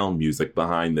clown music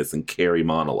behind this and Carrie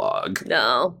monologue.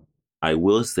 No. I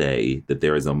will say that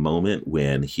there is a moment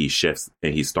when he shifts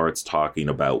and he starts talking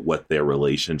about what their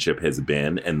relationship has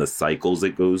been and the cycles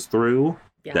it goes through.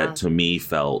 Yeah. That to me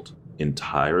felt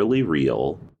entirely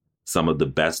real. Some of the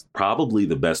best, probably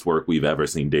the best work we've ever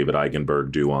seen David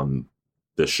Eigenberg do on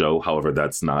the show. However,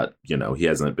 that's not, he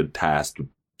hasn't been tasked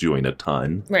doing a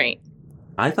ton. Right.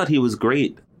 I thought he was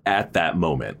great at that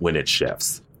moment when it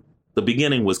shifts. The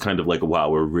beginning was kind of like, wow,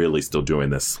 we're really still doing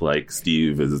this, like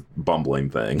Steve is bumbling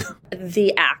thing.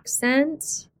 The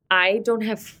accent, I don't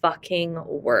have fucking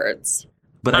words.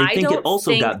 But I think it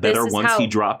also got better once he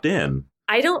dropped in.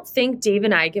 I don't think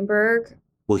David Eigenberg...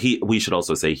 Well, we should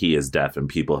also say he is deaf, and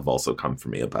people have also come for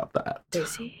me about that.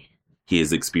 Is he? He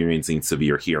is experiencing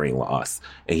severe hearing loss,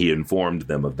 and he informed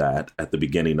them of that at the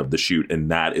beginning of the shoot,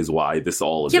 and that is why this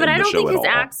all is in the show at all. Yeah, but I don't think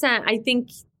his accent, I think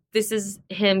this is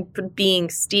him being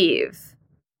Steve.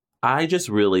 I just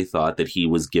really thought that he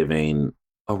was giving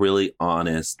a really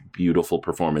honest, beautiful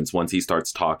performance once he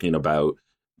starts talking about,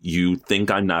 you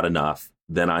think I'm not enough,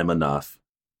 then I'm enough,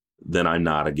 then I'm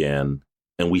not again,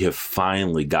 and we have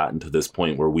finally gotten to this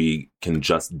point where we can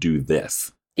just do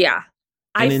this. Yeah.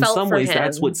 And in some ways,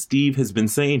 that's what Steve has been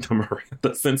saying to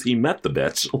Miranda since he met the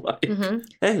bitch. Like,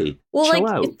 hey, chill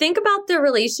out. Think about their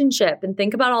relationship and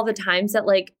think about all the times that,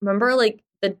 remember,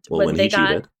 when they got...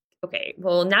 Cheated. Okay,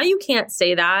 well, now you can't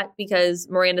say that because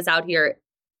Miranda's out here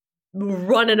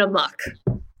running amok.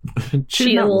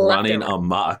 She's not running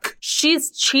amok.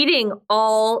 She's cheating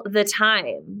all the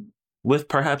time. With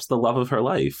perhaps the love of her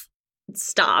life.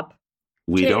 Stop.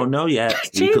 We don't know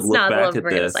yet. We could look back at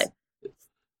this.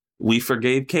 We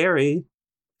forgave Carrie.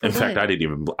 In fact,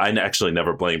 I actually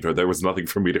never blamed her. There was nothing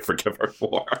for me to forgive her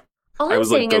for. All I'm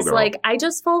saying is, I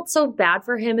just felt so bad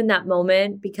for him in that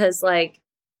moment because,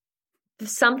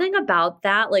 something about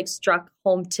that, struck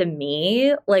home to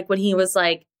me. When he was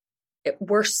like,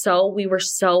 we were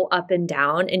so up and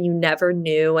down, and you never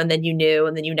knew, and then you knew,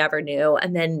 and then you never knew,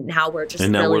 and then now we're just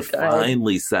and now really we're good.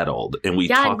 Finally settled, and we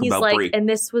talk and he's about like, Brady, and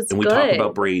this was and good. we talk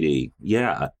about Brady.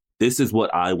 Yeah, this is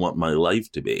what I want my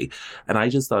life to be, and I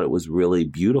just thought it was really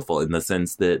beautiful in the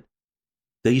sense that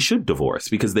they should divorce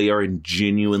because they are in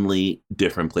genuinely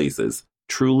different places.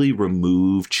 Truly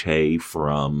remove Che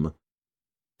from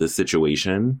the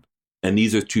situation. And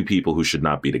these are two people who should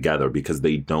not be together because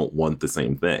they don't want the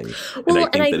same thing. And I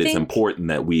think it's important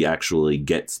that we actually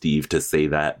get Steve to say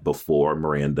that before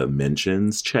Miranda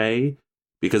mentions Che.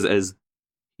 Because as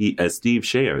Steve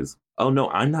shares, oh no,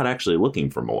 I'm not actually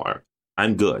looking for more.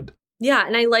 I'm good. Yeah,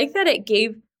 and I like that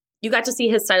you got to see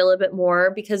his side a little bit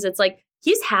more because it's like,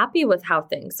 he's happy with how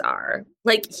things are.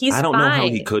 Like, he's fine. I don't know how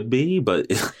he could be, but...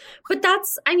 But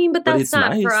that's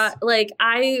not nice. for us.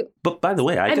 But by the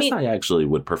way, I guess I actually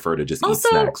would prefer to just eat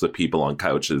snacks with people on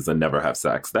couches and never have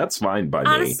sex. That's fine by me.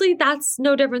 Honestly, that's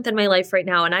no different than my life right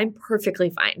now, and I'm perfectly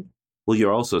fine. Well,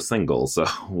 you're also single, so...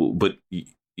 But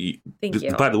Thank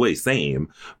you. By the way,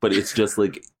 same. But it's just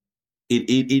like...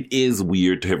 It is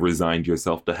weird to have resigned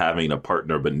yourself to having a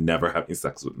partner but never having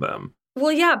sex with them.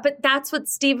 Well, yeah, but that's what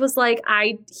Steve was like.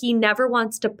 He never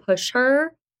wants to push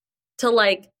her to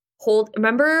like hold.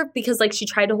 Remember? Because like she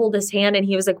tried to hold his hand and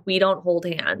he was like, we don't hold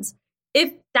hands.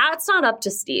 If that's not up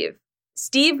to Steve.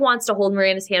 Steve wants to hold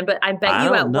Miranda's hand, but I bet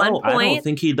you at one point. I don't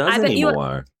think he does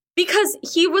anymore. Because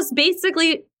he was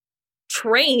basically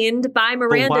trained by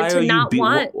Miranda to not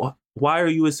want. Why are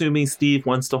you assuming Steve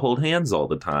wants to hold hands all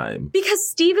the time? Because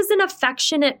Steve is an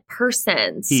affectionate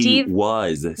person. Steve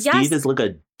is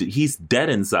like he's dead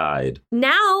inside.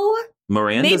 Now,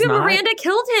 Miranda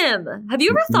killed him. Have you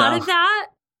ever thought of that?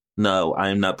 No,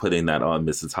 I'm not putting that on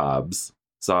Mrs. Hobbs.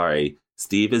 Sorry.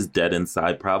 Steve is dead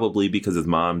inside, probably because his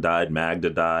mom died, Magda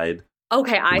died.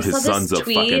 Okay, his son's a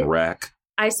fucking wreck.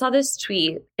 I saw this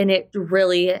tweet and it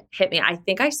really hit me. I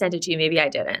think I sent it to you, maybe I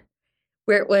didn't.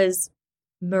 Where it was,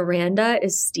 Miranda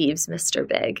is Steve's Mr.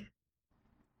 Big.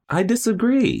 I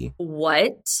disagree.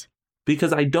 What?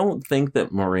 Because I don't think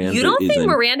that Miranda You don't think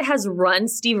Miranda has run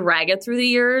Steve ragged through the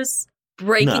years?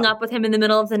 Breaking up with him in the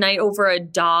middle of the night over a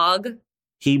dog?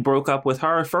 He broke up with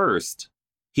her first.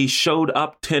 He showed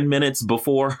up 10 minutes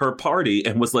before her party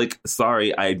and was like,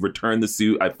 sorry, I returned the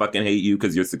suit. I fucking hate you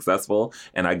because you're successful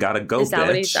and I gotta go, Is that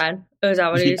what he said? Is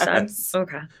that what he said?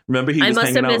 Okay. Remember he was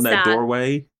hanging out in that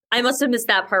doorway? I must have missed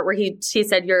that part where he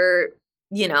said,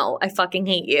 I fucking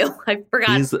hate you. I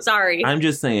forgot. Sorry. I'm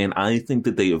just saying, I think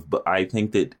that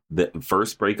the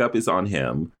first breakup is on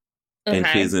him and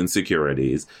his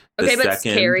insecurities. But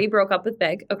Carrie broke up with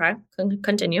Big. Okay.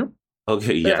 Continue.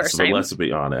 Okay, yes, but let's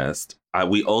be honest. I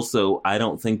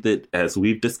don't think that, as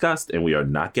we've discussed, and we are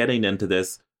not getting into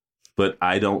this, but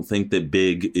I don't think that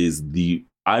Big is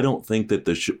I don't think that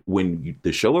when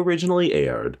the show originally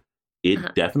aired,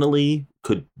 it definitely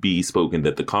could be spoken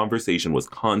that the conversation was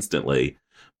constantly,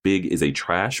 Big is a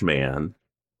trash man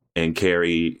and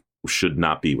Carrie should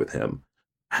not be with him.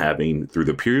 Through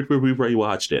the period where we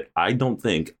rewatched it, I don't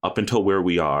think up until where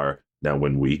we are now,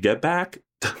 when we get back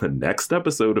to the next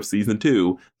episode of season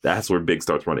 2, that's where Big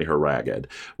starts running her ragged.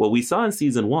 What we saw in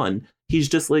season 1, he's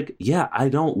just like, yeah, I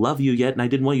don't love you yet and I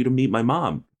didn't want you to meet my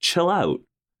mom. Chill out.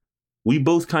 We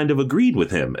both kind of agreed with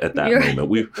him at that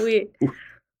moment.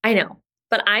 I know,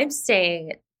 but I'm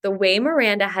saying the way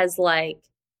Miranda has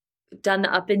done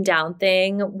the up and down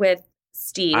thing with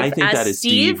Steve. I think that is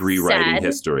Steve rewriting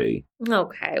history.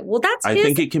 Okay, well that's I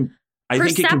think it can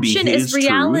be his is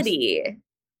reality. Truth,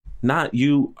 not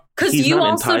you. Because you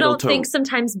also don't think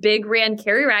sometimes Big ran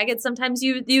Carrie ragged. Sometimes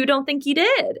you don't think he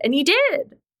did, and he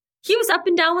did. He was up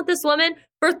and down with this woman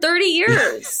for 30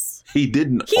 years. He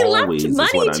didn't. He always,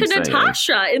 left money to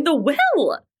Natasha in the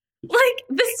will.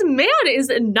 This man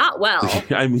is not well.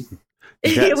 I mean,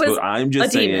 that's what I'm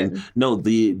just saying. Demon. No,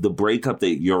 the breakup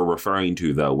that you're referring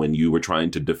to, though, when you were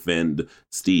trying to defend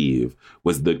Steve,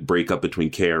 was the breakup between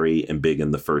Carrie and Big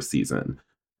in the first season.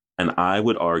 And I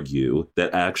would argue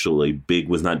that actually Big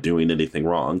was not doing anything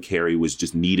wrong. Carrie was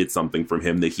just needed something from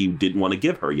him that he didn't want to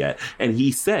give her yet. And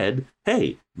he said,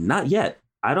 hey, not yet.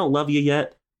 I don't love you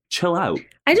yet. Chill out.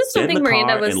 I just don't think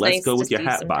Miranda was nice. Let's go with your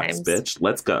hat box, bitch.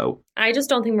 Let's go. I just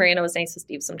don't think Miranda was nice to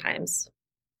Steve sometimes.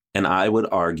 And I would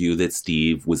argue that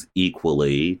Steve was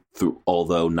equally,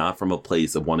 although not from a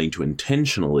place of wanting to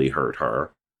intentionally hurt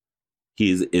her,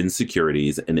 his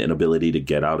insecurities and inability to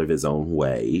get out of his own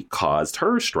way caused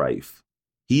her strife.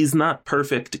 He's not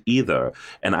perfect either.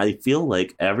 And I feel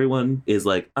like everyone is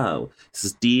like, oh,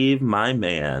 Steve, my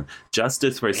man,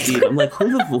 justice for Steve. I'm like,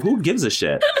 who gives a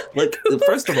shit? Like,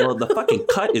 first of all, the fucking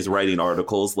Cut is writing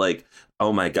articles like,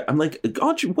 oh my God. I'm like,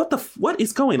 Audrey, what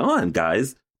is going on,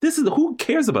 guys? Who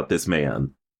cares about this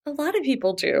man? A lot of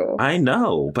people do. I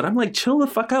know, but I'm like, chill the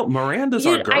fuck out. Miranda's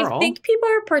our girl. I think people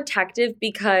are protective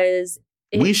because...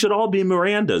 we should all be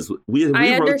Mirandas. We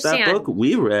wrote that book.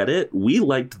 We read it. We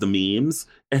liked the memes.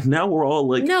 And now we're all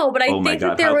like, no, but I oh think my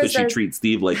God, how could she treat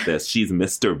Steve like this? She's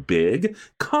Mr. Big.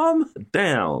 Calm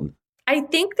down. I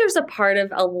think there's a part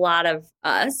of a lot of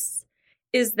us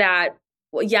is that,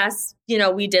 well, yes, you know,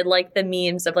 we did like the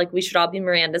memes of like, we should all be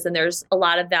Mirandas. And there's a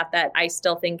lot of that I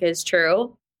still think is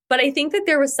true. But I think that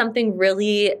there was something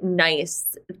really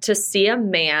nice to see a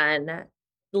man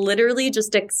literally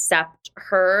just accept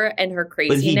her and her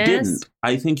craziness. But he didn't.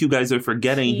 I think you guys are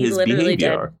forgetting his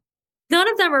behavior. Did. None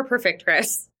of them are perfect,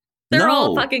 Chris. They're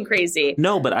all fucking crazy.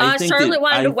 No, but I think Charlotte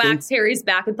wanted to wax Harry's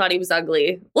back and thought he was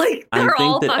ugly. Like, they're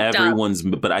all fucked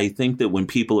up. But I think that when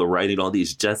people are writing all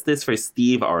these Justice for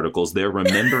Steve articles, they're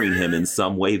remembering him in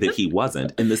some way that he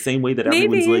wasn't. In the same way that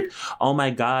everyone's like, oh my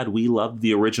God, we loved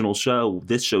the original show.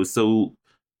 This show's so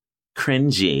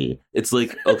cringy. It's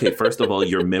like, okay, first of all,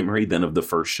 your memory then of the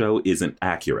first show isn't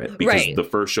accurate because the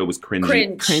first show was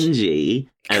cringy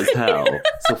as hell.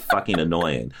 So fucking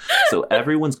annoying. So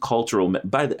everyone's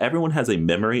everyone has a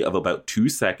memory of about 2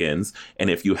 seconds. And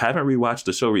if you haven't rewatched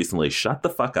the show recently, shut the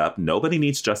fuck up. Nobody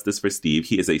needs Justice for Steve.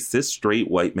 He is a cis straight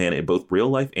white man in both real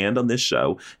life and on this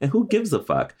show. And who gives a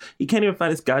fuck? He can't even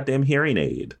find his goddamn hearing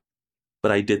aid.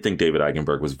 But I did think David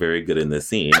Eichenberg was very good in this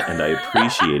scene, and I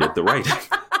appreciated the writing.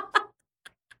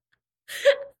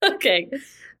 Okay,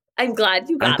 I'm glad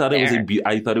you got there.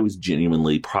 I thought it was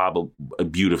genuinely probably a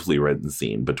beautifully written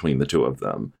scene between the two of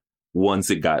them. Once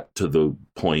it got to the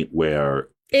point where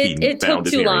it took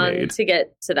too long to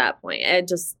get to that point. It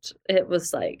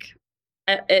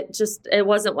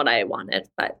wasn't what I wanted.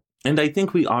 But and I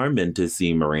think we are meant to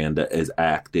see Miranda as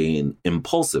acting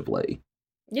impulsively.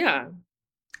 Yeah,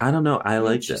 I don't know. I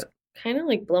liked it. Kind of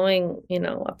like blowing,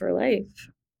 up her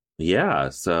life. Yeah,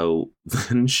 so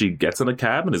then she gets in a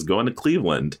cab and is going to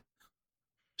Cleveland.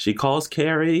 She calls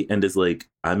Carrie and is like,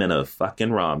 I'm in a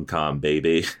fucking rom-com,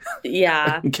 baby.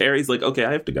 Yeah. And Carrie's like, okay,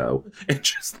 I have to go. And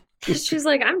she's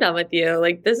like, I'm done with you.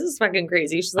 Like, this is fucking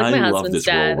crazy. She's like, my husband's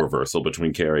dead. I love this role reversal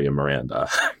between Carrie and Miranda.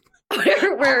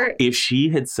 If she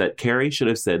had said, Carrie should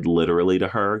have said literally to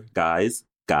her, guys,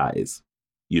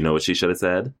 you know what she should have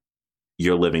said?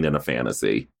 You're living in a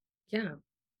fantasy. Yeah.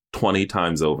 20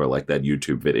 times over, like that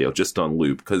YouTube video, just on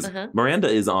loop, because Miranda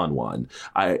is on one.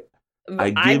 I've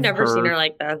never seen her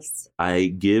like this. I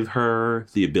give her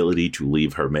the ability to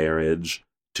leave her marriage,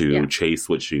 to chase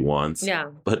what she wants.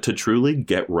 Yeah. But to truly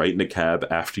get right in a cab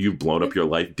after you've blown up your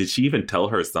life, did she even tell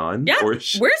her son? Yeah.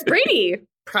 Where's Brady?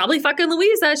 Probably fucking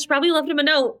Louisa. She probably left him a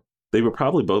note. They were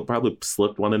probably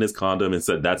slipped one in his condom and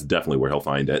said, that's definitely where he'll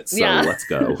find it. So let's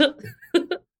go.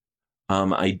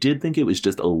 I did think it was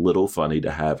just a little funny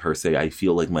to have her say, I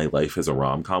feel like my life is a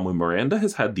rom-com, when Miranda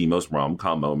has had the most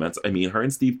rom-com moments. I mean, her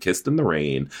and Steve kissed in the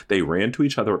rain. They ran to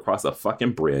each other across a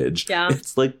fucking bridge. Yeah.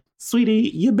 It's like, sweetie,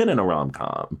 you've been in a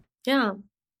rom-com. Yeah.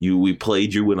 We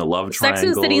played you in a love triangle. Sex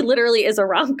and the City literally is a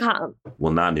rom-com.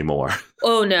 Well, not anymore.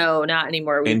 Oh, no, not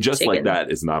anymore. And just like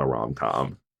that is not a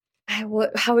rom-com.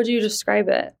 How would you describe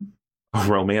it? A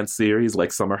romance series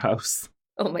like Summer House.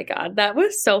 Oh, my God. That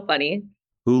was so funny.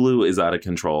 Hulu is out of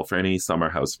control. For any Summer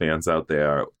House fans out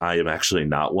there, I am actually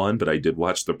not one, but I did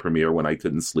watch the premiere when I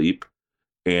couldn't sleep.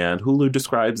 And Hulu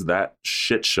describes that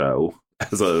shit show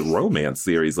as a romance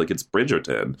series like it's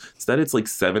Bridgerton. Instead, it's like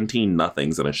 17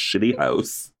 nothings in a shitty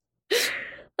house.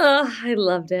 Oh, I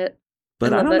loved it.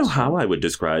 But I don't know how I would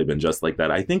describe it just like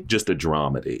that. I think just a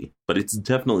dramedy, but it's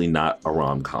definitely not a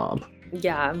rom-com.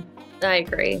 Yeah, I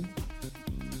agree.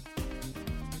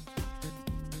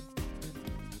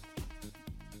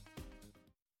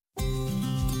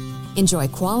 Enjoy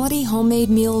quality homemade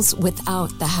meals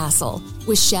without the hassle.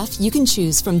 With Chef, you can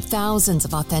choose from thousands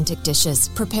of authentic dishes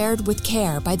prepared with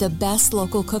care by the best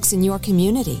local cooks in your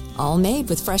community, all made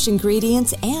with fresh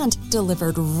ingredients and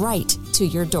delivered right to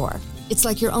your door. It's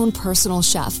like your own personal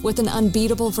chef with an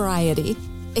unbeatable variety.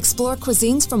 Explore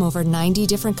cuisines from over 90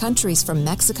 different countries, from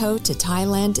Mexico to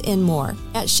Thailand and more,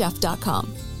 at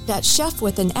chef.com. That's chef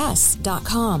with an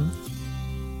S.com.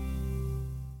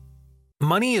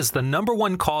 Money is the number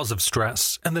one cause of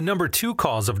stress and the number 2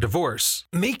 cause of divorce.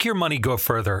 Make your money go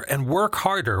further and work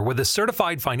harder with a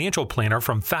certified financial planner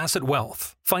from Facet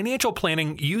Wealth. Financial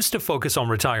planning used to focus on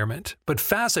retirement, but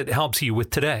Facet helps you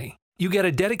with today. You get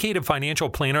a dedicated financial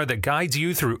planner that guides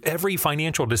you through every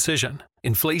financial decision.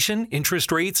 Inflation,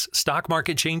 interest rates, stock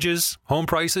market changes, home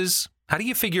prices. How do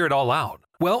you figure it all out?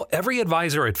 Well, every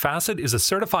advisor at Facet is a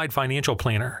certified financial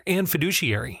planner and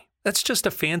fiduciary. That's just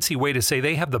a fancy way to say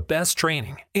they have the best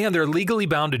training, and they're legally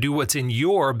bound to do what's in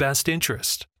your best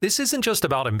interest. This isn't just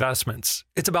about investments.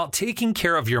 It's about taking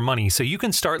care of your money so you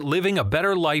can start living a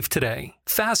better life today.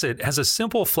 Facet has a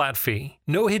simple flat fee,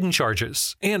 no hidden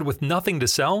charges, and with nothing to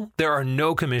sell, there are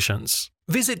no commissions.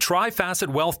 Visit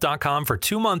tryfacetwealth.com for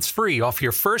 2 months free off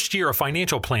your first year of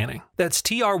financial planning. That's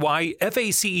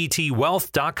TRYFACET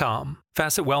wealth.com.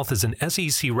 Facet Wealth is an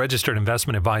SEC registered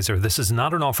investment advisor. This is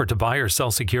not an offer to buy or sell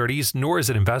securities, nor is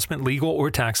it investment, legal, or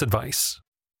tax advice.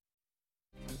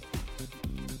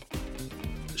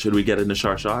 Should we get into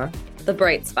Shar Shar? The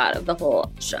bright spot of the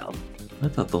whole show. I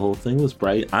thought the whole thing was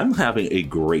bright. I'm having a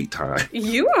great time.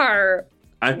 You are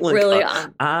I'm like, really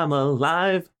on. I'm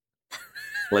alive.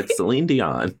 Like Celine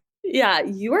Dion. Yeah,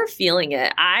 you are feeling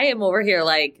it. I am over here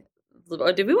like,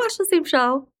 did we watch the same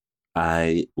show?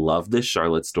 I love this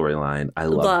Charlotte storyline. I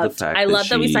love the fact I love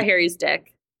that we saw Harry's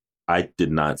dick. I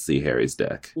did not see Harry's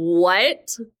dick.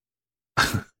 What?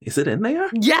 Is it in there?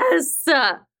 Yes.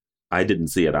 I didn't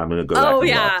see it. I'm going to go back and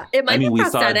look. It might be we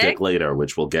prosthetic. saw a dick later,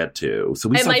 which we'll get to. So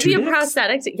we it saw might two be dicks? A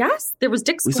prosthetic. Yes, there was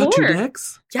dicks. We saw two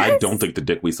dicks? Yes. I don't think the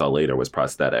dick we saw later was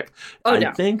prosthetic.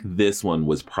 I think this one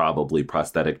was probably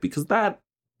prosthetic because that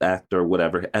actor,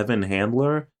 whatever, Evan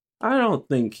Handler, I don't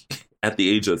think at the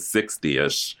age of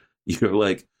 60-ish, you're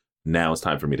like, now it's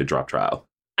time for me to drop trial.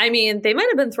 I mean, they might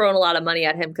have been throwing a lot of money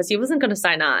at him because he wasn't going to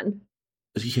sign on.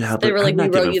 Yeah, but they were like, we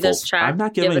wrote you this check. I'm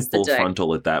not giving full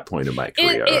frontal at that point in my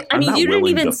career. I mean, you didn't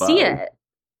even see it.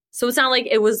 So it's not like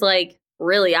it was like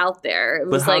really out there. It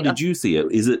was but how did you see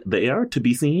it? Is it there to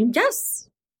be seen? Yes.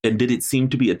 And did it seem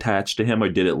to be attached to him or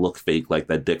did it look fake like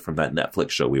that dick from that Netflix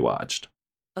show we watched?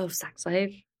 Oh, Sex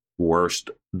Life?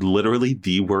 Worst, literally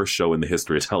the worst show in the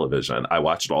history of television. I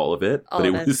watched all of it, but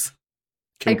it was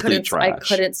complete trash. I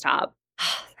couldn't stop.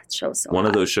 That show's so one hot.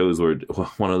 of those shows where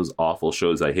one of those awful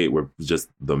shows I hate where just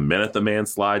the minute the man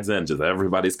slides in, just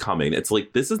everybody's coming. It's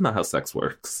like, this is not how sex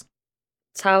works.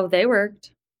 It's how they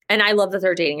worked. And I love that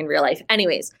they're dating in real life.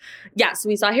 Anyways, so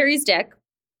we saw Harry's dick.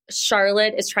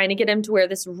 Charlotte is trying to get him to wear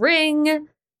this ring.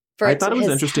 I thought it was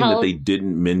interesting that they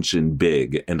didn't mention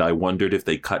Big. And I wondered if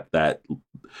they cut that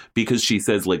because she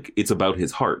says, like, it's about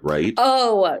his heart, right?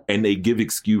 Oh. And they give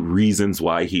reasons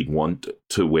why he'd want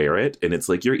to wear it. And it's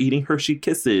like, you're eating Hershey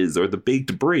Kisses or the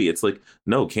baked brie. It's like,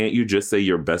 no, can't you just say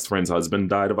your best friend's husband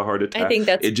died of a heart attack? I think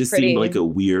that's It just seemed like a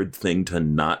weird thing to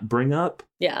not bring up.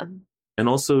 Yeah. And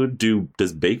also,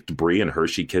 does baked brie and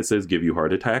Hershey Kisses give you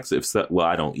heart attacks? If so, well,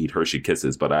 I don't eat Hershey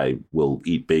Kisses, but I will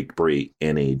eat baked brie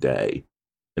any day.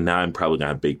 And now I'm probably going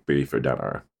to have baked brie for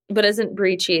dinner. But isn't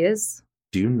brie cheese?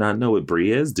 Do you not know what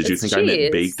brie is? Did you think I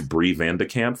meant baked Brie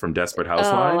Vandekamp from Desperate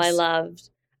Housewives? Oh, I loved.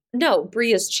 No,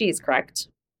 brie is cheese, correct?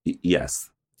 Yes.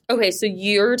 Okay, so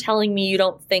you're telling me you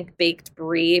don't think baked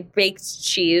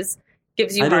cheese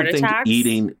gives you heart attacks?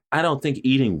 I don't think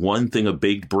eating one thing of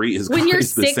baked brie is when you're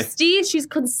the 60, she's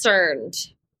concerned.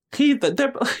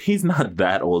 He's not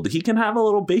that old. He can have a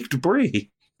little baked brie.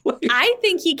 I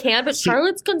think he can, but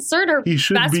Charlotte's concerned. Her he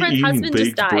should best be friend's eating husband just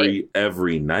baked died. brie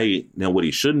every night. Now, what he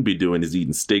shouldn't be doing is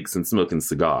eating steaks and smoking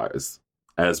cigars,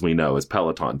 as we know, as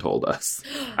Peloton told us.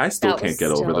 I still can't get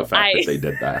over the fact that they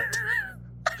did that.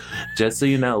 Just so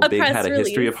you know, Big had a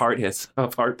history of heart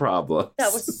problems.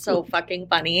 That was so fucking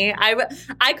funny. I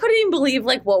couldn't even believe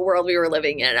like what world we were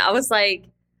living in. I was like,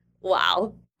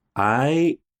 wow.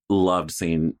 I loved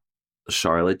seeing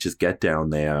Charlotte just get down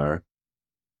there,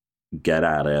 get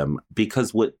at him,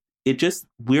 because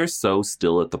we're so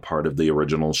still at the part of the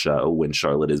original show when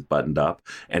Charlotte is buttoned up.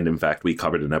 And in fact, we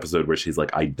covered an episode where she's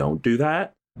like, I don't do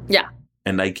that. Yeah.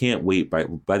 And I can't wait.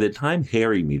 By the time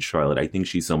Harry meets Charlotte, I think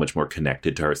she's so much more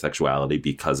connected to her sexuality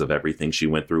because of everything she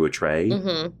went through with Trey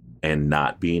and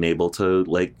not being able to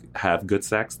like have good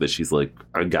sex that she's like,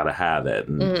 I gotta have it.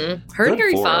 And her and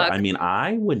Harry fuck. I mean,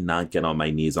 I would not get on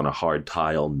my knees on a hard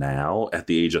tile now at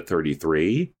the age of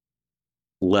 33,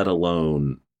 let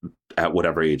alone at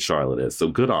whatever age Charlotte is. So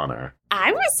good on her.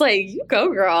 I was like, you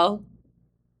go, girl.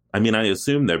 I mean, I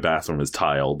assume their bathroom is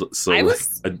tiled. So I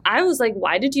was like,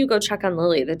 why did you go check on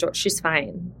Lily? The door, she's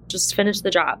fine. Just finish the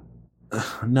job.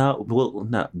 No.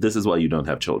 This is why you don't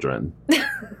have children.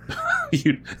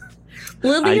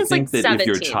 Lily is like 17. I think that if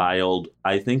your child,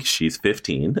 I think she's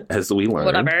 15, as we learned.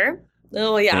 Whatever.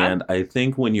 Oh yeah. And I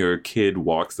think when your kid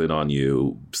walks in on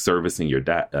you servicing their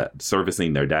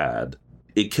dad,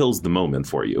 it kills the moment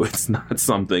for you. It's not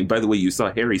something. By the way, you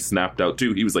saw Harry snapped out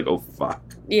too. He was like, oh, fuck.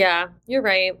 Yeah, you're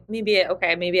right. Maybe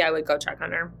I would go check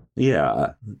on her.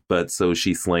 Yeah. But so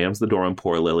she slams the door on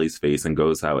poor Lily's face and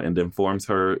goes out and informs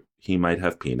her he might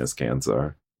have penis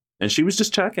cancer. And she was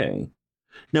just checking.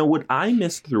 Now, what I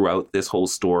missed throughout this whole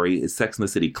story is Sex and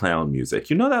the City clown music.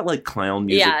 You know that like clown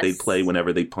music they play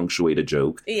whenever they punctuate a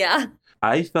joke? Yeah.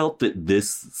 I felt that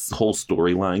this whole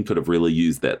storyline could have really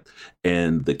used that.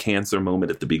 And the cancer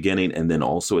moment at the beginning, and then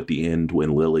also at the end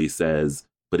when Lily says,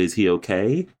 but is he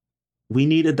okay? We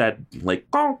needed that, like,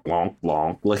 bonk, bonk,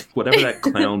 bonk, like, whatever that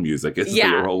clown music is. Yeah.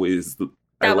 They were always...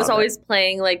 That was always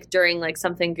playing, like, during, like,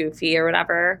 something goofy or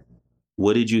whatever.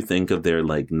 What did you think of their,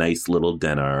 like, nice little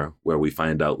dinner where we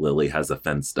find out Lily has a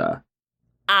Finsta?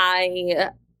 I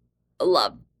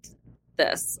love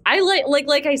this. I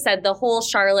like I said, the whole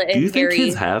Charlotte and Harry... Do you Harry... think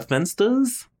kids have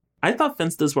Finstas? I thought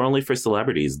Finstas were only for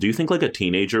celebrities. Do you think, like, a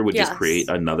teenager would just create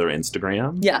another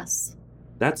Instagram? Yes.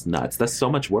 That's nuts. That's so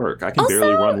much work. I can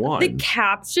barely run one. The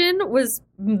caption was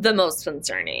the most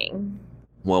concerning.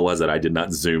 What was it? I did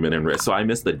not zoom in and read. So I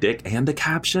missed the dick and the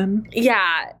caption?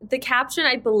 Yeah. The caption,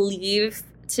 I believe,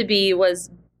 to be was,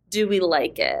 do we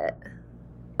like it?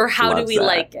 Or how do we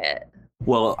like it?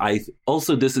 Well,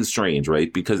 also, this is strange,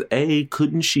 right? Because A,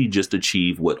 couldn't she just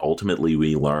achieve what ultimately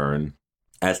we learn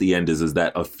at the end is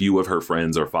that a few of her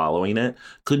friends are following it?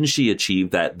 Couldn't she achieve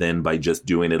that then by just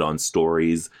doing it on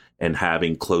stories and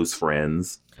having close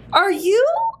friends? Are you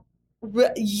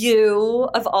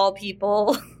of all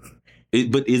people?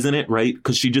 But isn't it right?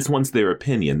 Because she just wants their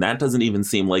opinion. That doesn't even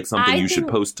seem like something you should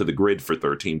post to the grid for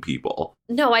 13 people.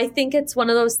 No, I think it's one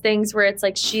of those things where it's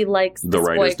like she likes the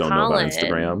writers don't know about Colin.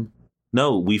 Instagram.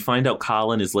 No, we find out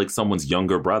Colin is like someone's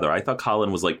younger brother. I thought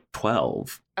Colin was like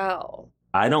 12. Oh.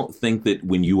 I don't think that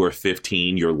when you are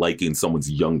 15, you're liking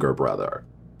someone's younger brother.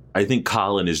 I think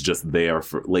Colin is just there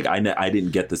for, like, I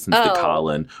didn't get the sense that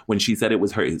Colin, when she said it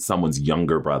was someone's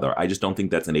younger brother, I just don't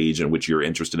think that's an age in which you're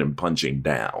interested in punching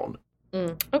down.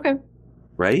 Okay.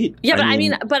 Right? Yeah, but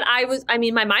I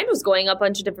mean, my mind was going a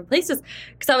bunch of different places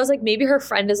because I was like, maybe her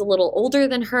friend is a little older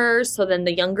than her. So then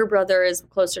the younger brother is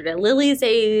closer to Lily's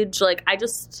age. Like, I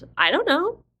don't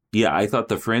know. Yeah, I thought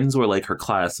the friends were like her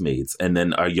classmates, and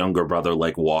then our younger brother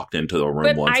like walked into the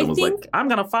room once and was like, I'm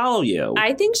going to follow you.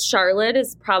 I think Charlotte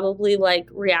is probably like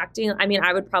reacting. I mean,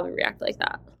 I would probably react like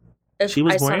that. She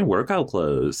was wearing workout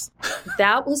clothes.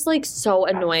 That was like so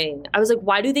annoying. I was like,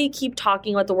 why do they keep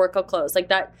talking about the workout clothes? Like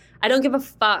that, I don't give a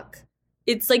fuck.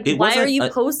 It's like, why are you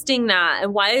posting that?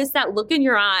 And why is that look in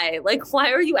your eye? Like,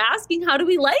 why are you asking, how do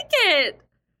we like it?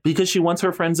 Because she wants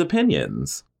her friends'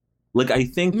 opinions. Like, I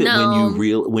think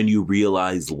that when you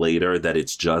realize later that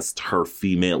it's just her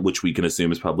female, which we can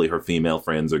assume is probably her female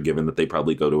friends, or given that they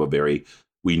probably go to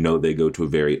they go to a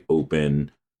very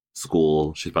open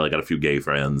school. She's probably got a few gay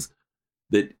friends.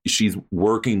 That she's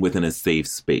working within a safe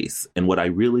space. And what I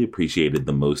really appreciated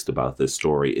the most about this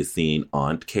story is seeing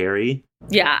Aunt Carrie.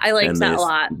 Yeah, I liked that a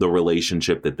lot. The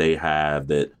relationship that they have,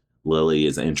 that Lily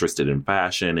is interested in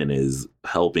fashion and is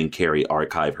helping Carrie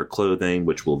archive her clothing,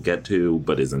 which we'll get to,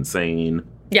 but is insane.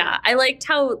 Yeah, I liked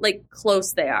how like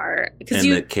close they are.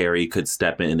 And that Carrie could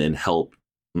step in and help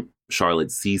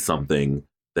Charlotte see something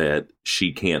that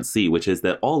she can't see, which is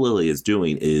that all Lily is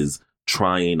doing is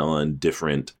trying on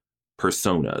different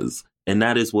personas. And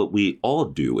that is what we all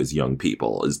do as young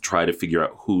people, is try to figure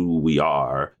out who we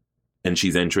are. And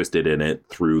she's interested in it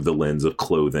through the lens of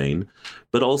clothing.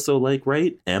 But also, like,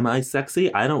 right, am I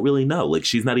sexy? I don't really know. Like,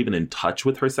 she's not even in touch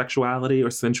with her sexuality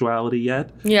or sensuality yet.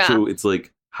 Yeah. So it's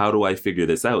like, how do I figure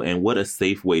this out? And what a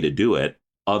safe way to do it,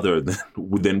 other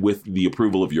than with the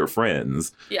approval of your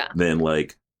friends, than,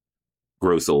 like,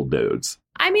 gross old dudes.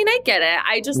 I mean, I get it.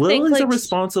 I just Lily's think, like, a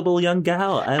responsible young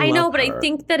gal. I know, love but her. I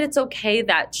think that it's okay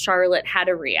that Charlotte had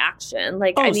a reaction.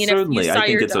 Like, Oh, I mean, certainly. if you saw I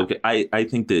think your it's okay. I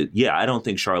think that, I don't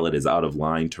think Charlotte is out of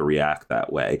line to react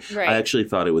that way. Right. I actually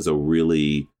thought it was a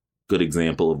really good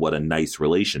example of what a nice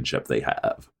relationship they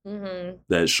have. Mm-hmm.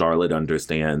 That Charlotte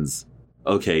understands,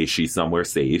 okay, she's somewhere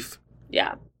safe.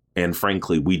 Yeah. And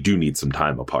frankly, we do need some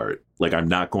time apart. Like, I'm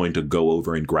not going to go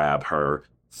over and grab her,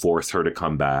 force her to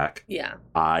come back. Yeah.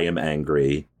 I am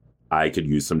angry. I could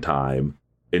use some time.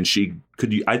 And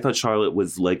I thought Charlotte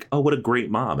was like, oh, what a great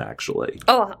mom, actually.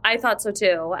 Oh, I thought so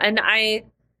too. And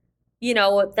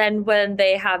then when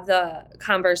they have the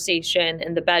conversation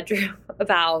in the bedroom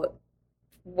about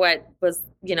what was,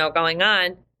 going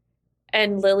on,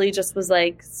 and Lily just was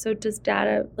like, so does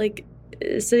Dada, like,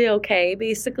 is he okay,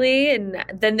 basically? And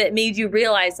then that made you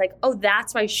realize, like, oh,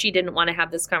 that's why she didn't want to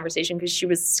have this conversation, because she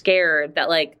was scared that,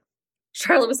 like,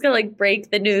 Charlotte was going to like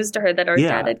break the news to her that her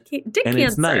dad had dick cancer. And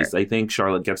it's nice. I think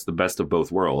Charlotte gets the best of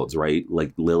both worlds, right?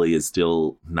 Like Lily is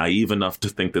still naive enough to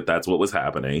think that that's what was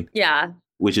happening. Yeah.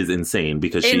 Which is insane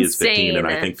because she is 15 and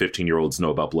I think 15-year-olds know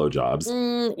about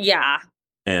blowjobs. Yeah.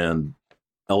 And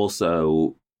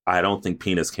also, I don't think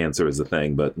penis cancer is a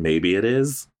thing, but maybe it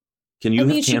is. Can you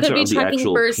have cancer of the actual... She could be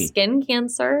checking for skin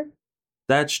cancer.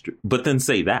 That's true. But then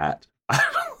say that.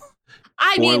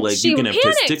 I mean, or like she you can have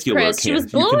panicked, testicular Chris. cancer. She was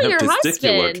blowing you can have her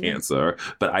testicular husband. cancer,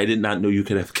 but I did not know you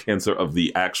could have cancer of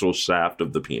the actual shaft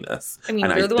of the penis. I mean,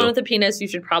 you're the one with the penis. You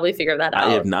should probably figure that out.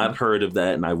 I have not heard of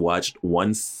that, and I watched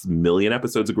 1 million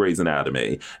episodes of Grey's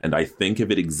Anatomy, and I think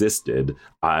if it existed,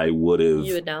 I would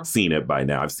have seen it by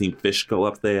now. I've seen fish go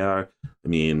up there. I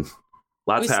mean,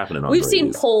 lots happening on Grey's. We've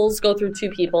seen poles go through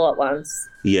 2 people at once.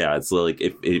 Yeah, it's like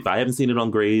if I haven't seen it on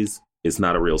Grey's, it's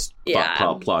not a real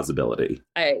plausibility.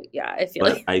 I feel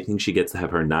like I think she gets to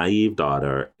have her naive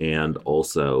daughter, and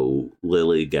also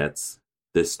Lily gets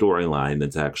this storyline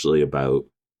that's actually about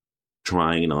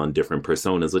trying on different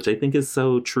personas, which I think is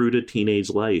so true to teenage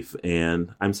life.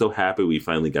 And I'm so happy we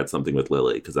finally got something with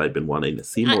Lily because I've been wanting to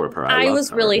see more of her. I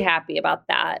was really happy about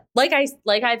that. Like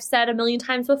I've said a million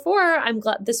times before, I'm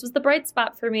glad this was the bright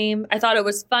spot for me. I thought it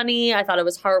was funny. I thought it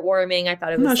was heartwarming. I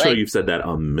thought it was. I'm not sure you've said that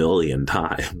a million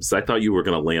times. I thought you were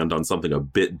going to land on something a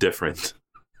bit different.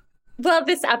 Well,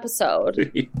 this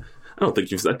episode. I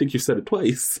think you've said it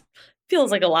twice.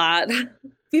 Feels like a lot.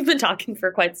 We've been talking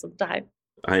for quite some time.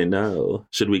 I know.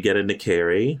 Should we get into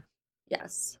Carrie?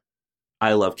 Yes.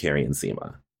 I love Carrie and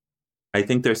Seema. I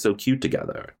think they're so cute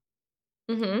together.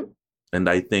 Mm-hmm. And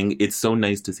I think it's so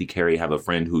nice to see Carrie have a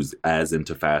friend who's as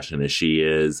into fashion as she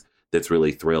is, that's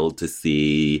really thrilled to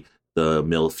see the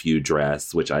Milfew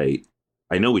dress, which I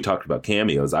know we talked about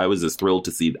cameos. I was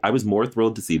more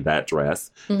thrilled to see that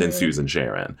dress than Susan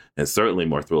Sharon. And certainly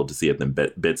more thrilled to see it than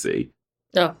Bitsy.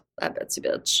 Oh, that Bitsy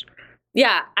bitch.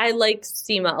 Yeah, I like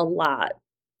Seema a lot.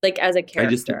 Like, as a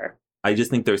character. I just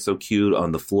think they're so cute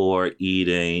on the floor,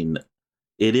 eating.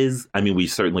 It is, I mean, we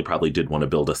certainly probably did want to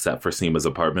build a set for Seema's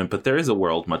apartment, but there is a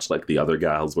world, much like the other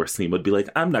gals, where Seema would be like,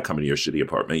 I'm not coming to your shitty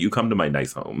apartment. You come to my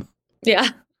nice home. Yeah.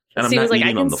 And I'm not like,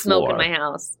 eating I on can the smoke floor. in my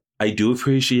house. I do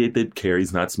appreciate that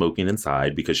Carrie's not smoking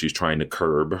inside because she's trying to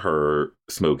curb her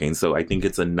smoking. So I think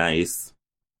it's a nice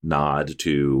nod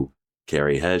to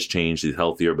Carrie has changed. She's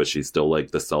healthier, but she's still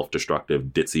like the self-destructive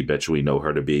ditzy bitch we know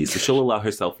her to be. So she'll allow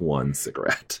herself 1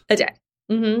 cigarette a day.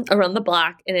 Mm-hmm. Around the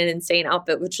block in an insane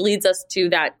outfit, which leads us to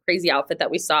that crazy outfit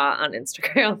that we saw on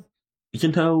Instagram.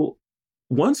 You know,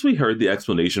 once we heard the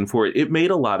explanation for it, it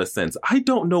made a lot of sense. I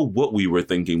don't know what we were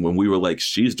thinking when we were like,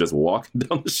 she's just walking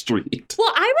down the street.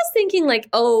 Well, I was thinking like,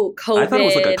 oh, COVID. I thought it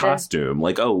was like a costume.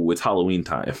 Like, oh, it's Halloween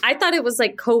time. I thought it was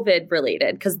like COVID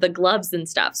related because the gloves and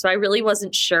stuff. So I really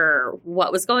wasn't sure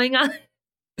what was going on.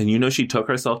 And you know, she took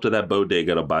herself to that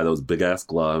bodega to buy those big ass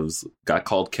gloves, got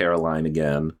called Caroline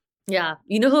again. Yeah.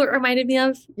 You know who it reminded me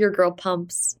of? Your girl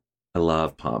Pumps. I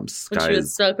love Pumps. When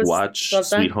guys, watch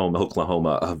Sweet Home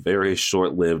Oklahoma, a very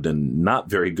short-lived and not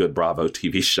very good Bravo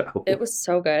TV show. It was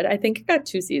so good. I think it got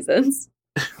 2 seasons.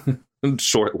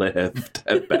 Short-lived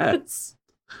at best.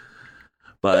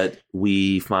 But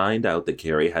we find out that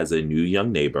Carrie has a new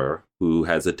young neighbor who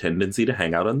has a tendency to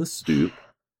hang out on the stoop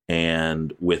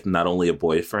and with not only a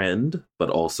boyfriend, but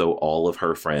also all of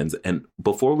her friends. And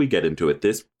before we get into it,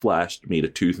 this flashed me to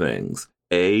 2 things.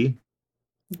 A,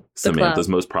 Samantha's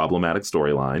most problematic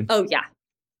storyline. Oh, yeah.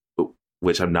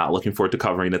 Which I'm not looking forward to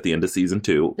covering at the end of season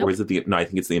 2. Nope. Or is it no, I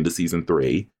think it's the end of season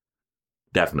 3.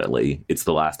 Definitely. It's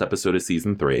the last episode of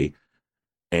season 3.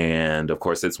 And of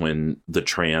course, it's when the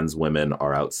trans women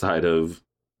are outside of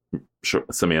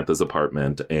Samantha's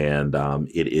apartment. And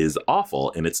it is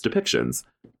awful in its depictions.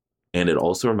 And it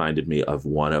also reminded me of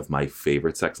one of my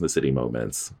favorite Sex and the City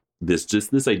moments. This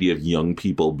idea of young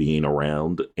people being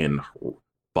around and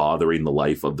bothering the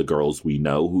life of the girls we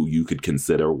know who you could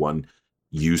consider one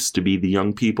used to be the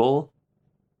young people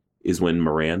is when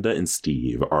Miranda and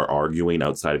Steve are arguing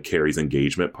outside of Carrie's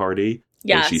engagement party.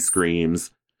 Yes. And she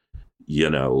screams, you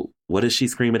know, what does she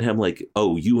scream at him? Like,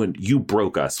 oh, you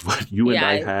broke us. What you and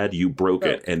I had, you broke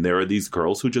it. And there are these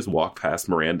girls who just walk past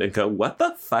Miranda and go, what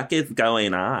the fuck is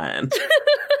going on?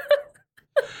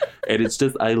 And it's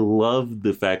just, I love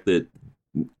the fact that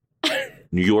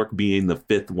New York being the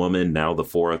 5th woman, now the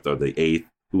 4th or the 8th,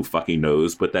 who fucking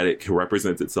knows, but that it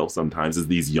represents itself sometimes as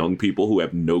these young people who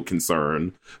have no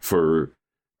concern for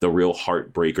the real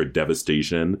heartbreak or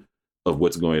devastation of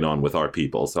what's going on with our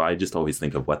people. So I just always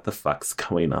think of what the fuck's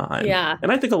going on. Yeah.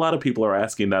 And I think a lot of people are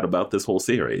asking that about this whole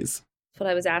series. That's what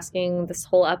I was asking this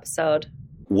whole episode.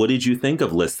 What did you think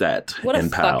of Lisette what and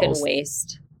a Pals? fucking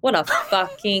waste. What a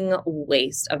fucking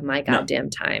waste of my goddamn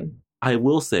time. I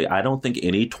will say, I don't think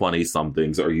any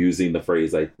 20-somethings are using the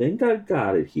phrase, I think I've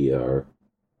got it here,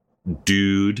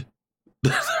 dude.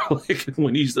 Like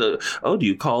when you say, oh, do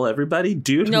you call everybody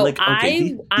dude? No, like,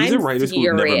 okay, these are writers who've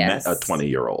never met a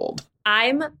 20-year-old.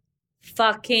 I'm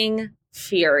fucking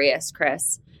furious,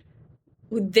 Chris.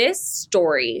 This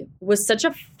story was such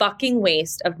a fucking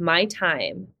waste of my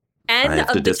time and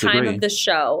of the time of the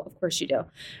show. Of course you do.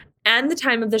 And the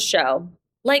time of the show.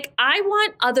 Like, I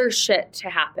want other shit to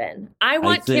happen. I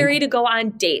want Carrie to go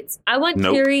on dates. I want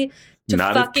Carrie to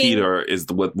not if Peter is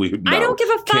what we know. I don't give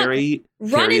a fuck.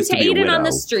 Run into Aiden on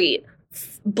the street.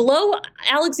 Blow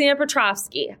Alexander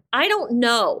Petrovsky. I don't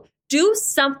know. Do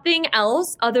something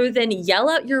else other than yell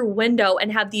out your window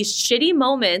and have these shitty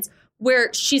moments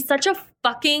where she's such a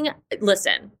fucking...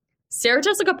 Listen, Sarah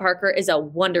Jessica Parker is a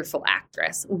wonderful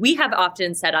actress. We have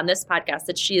often said on this podcast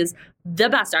that she is the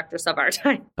best actress of our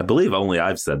time. I believe only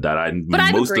I've said that.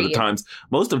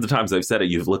 Most of the times I've said it,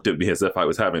 you've looked at me as if I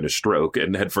was having a stroke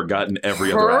and had forgotten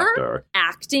every other actor.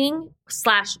 Acting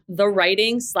 / the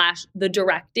writing / the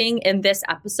directing in this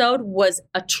episode was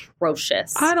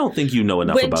atrocious. I don't think you know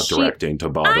enough about directing to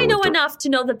bother. I know enough to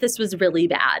know that this was really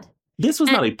bad. This was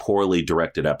not a poorly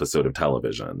directed episode of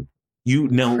television. You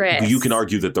know, Chris, you can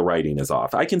argue that the writing is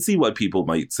off. I can see why people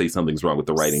might say something's wrong with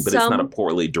the writing, but it's not a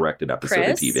poorly directed episode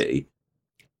of TV.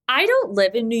 I don't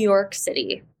live in New York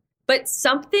City, but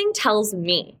something tells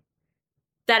me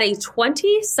that a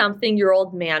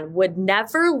 20-something-year-old man would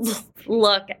never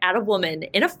look at a woman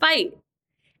in a fight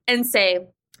and say,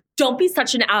 don't be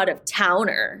such an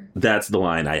out-of-towner. That's the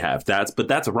line I have.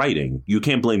 That's writing. You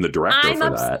can't blame the director for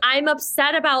that. I'm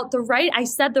upset about the writing. I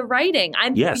said the writing.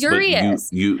 I'm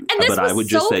furious. But I would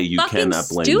just say you cannot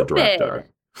blame the director.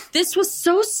 This was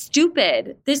so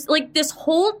stupid. This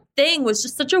whole thing was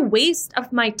just such a waste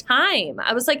of my time.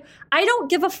 I was like, I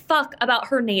don't give a fuck about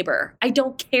her neighbor. I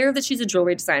don't care that she's a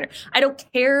jewelry designer. I don't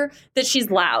care that she's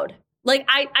loud. Like,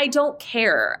 I don't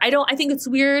care. I think it's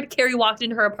weird. Carrie walked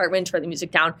into her apartment and turned the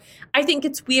music down. I think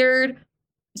it's weird.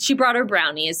 She brought her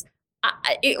brownies.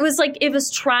 It was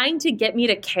trying to get me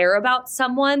to care about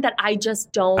someone that I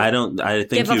just don't. I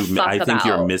think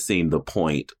you're missing the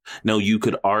point. No, you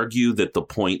could argue that the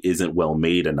point isn't well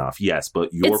made enough. Yes, but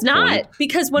it's not,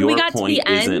 because when we got to the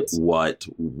end,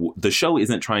 the show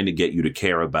isn't trying to get you to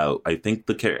care about. I think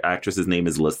the actress's name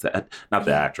is Lisette, not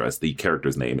the actress. The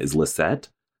character's name is Lisette.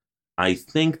 I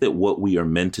think that what we are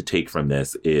meant to take from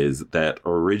this is that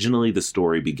originally the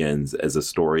story begins as a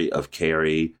story of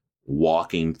Carrie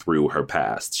walking through her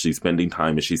past. She's spending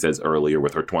time, as she says earlier,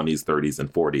 with her 20s, 30s,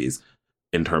 and 40s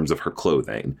in terms of her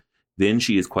clothing. Then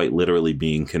she is quite literally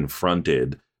being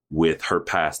confronted with her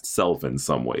past self in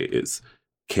some ways.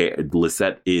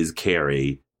 Lisette is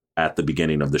Carrie at the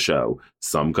beginning of the show.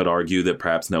 Some could argue that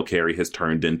perhaps now Carrie has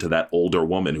turned into that older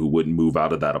woman who wouldn't move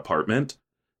out of that apartment.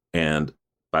 And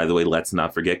by the way, let's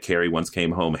not forget, Carrie once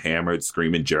came home hammered,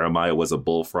 screaming Jeremiah was a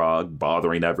bullfrog,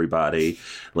 bothering everybody.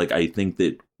 Like, I think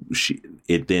that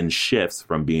it then shifts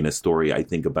from being a story, I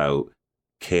think, about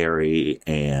Carrie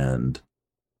and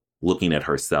looking at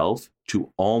herself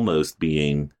to almost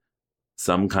being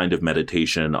some kind of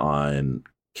meditation on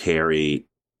Carrie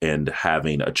and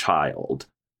having a child.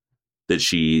 That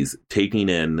she's taking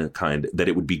in that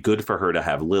it would be good for her to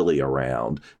have Lily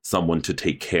around, someone to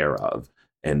take care of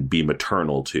and be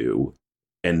maternal to.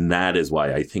 And that is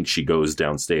why I think she goes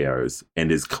downstairs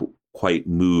and is quite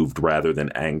moved rather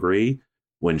than angry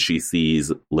when she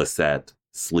sees Lisette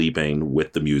sleeping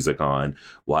with the music on,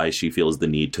 why she feels the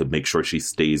need to make sure she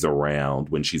stays around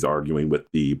when she's arguing with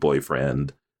the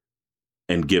boyfriend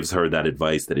and gives her that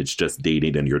advice that it's just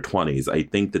dating in your 20s. I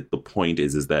think that the point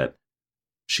is that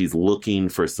she's looking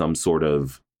for some sort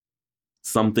of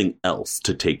something else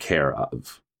to take care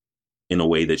of in a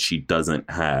way that she doesn't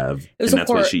have. It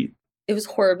was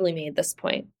horribly made, this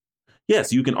point.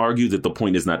 Yes, you can argue that the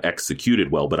point is not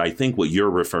executed well, but I think what you're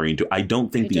referring to, I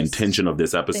don't think the intention of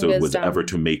this episode was ever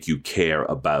to make you care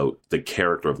about the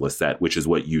character of Lisette, which is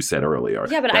what you said earlier.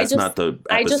 Yeah, but that's not the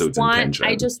episode's intention.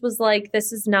 I just was like,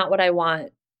 this is not what I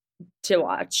want to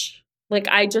watch. Like,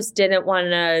 I just didn't want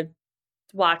to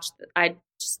watch. I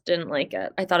just didn't like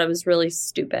it. I thought it was really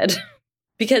stupid.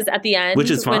 Because at the end, which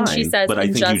is fine, when she says, but I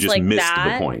think you just like missed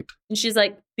that, the point. And she's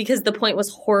like, because the point was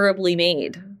horribly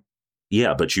made.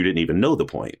 Yeah, but you didn't even know the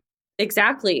point.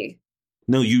 Exactly.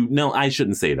 No, I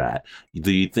shouldn't say that.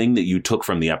 The thing that you took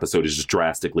from the episode is just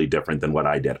drastically different than what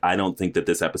I did. I don't think that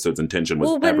this episode's intention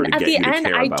was ever to get you to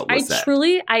care about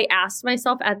Lisette. I asked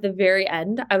myself at the very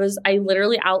end, I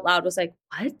literally out loud was like,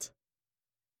 what?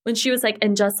 When she was like,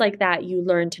 and just like that, you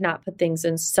learn to not put things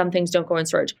in, some things don't go in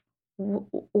storage.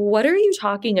 what are you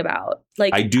talking about?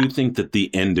 Like, I do think that the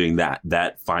ending,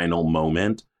 that final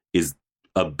moment is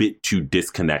a bit too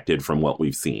disconnected from what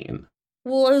we've seen.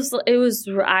 Well,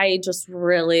 I just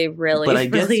really, really, but I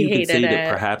guess really you could say hated that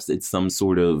it. perhaps it's some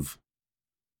sort of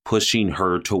pushing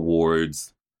her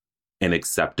towards an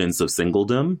acceptance of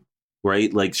singledom,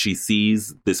 right? Like she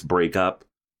sees this breakup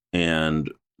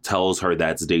and tells her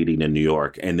that's dating in New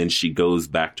York. And then she goes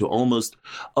back to almost,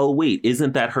 oh, wait,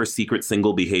 isn't that her secret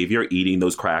single behavior, eating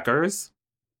those crackers?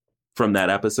 From that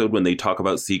episode when they talk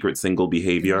about secret single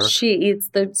behavior. She eats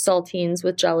the saltines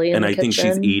with jelly in the kitchen. And I think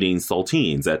she's eating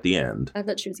saltines at the end. I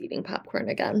thought she was eating popcorn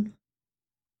again.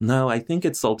 No, I think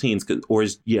it's saltines.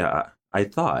 I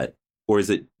thought. Or is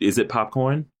it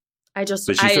popcorn? But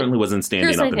she certainly wasn't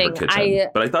standing up in her kitchen.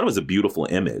 But I thought it was a beautiful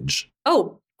image.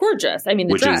 Oh, gorgeous. I mean,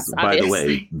 the dress, is, obviously. by the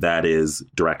way, that is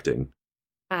directing.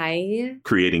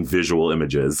 Creating visual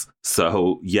images.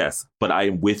 So, yes. But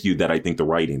I'm with you that I think the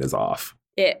writing is off.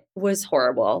 It was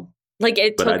horrible. Like,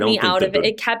 it took me out of it.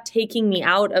 It kept taking me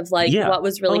out of, like, what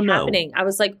was really happening. I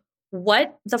was like,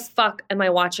 what the fuck am I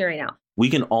watching right now? We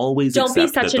can always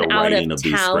accept that the writing of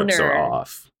these scripts are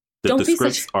off. That the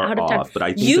scripts are off, but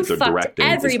I think that the directing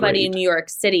is everybody in New York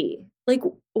City. Like,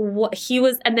 what he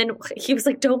was, and then he was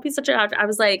like, don't be such an out. I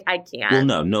was like, I can't.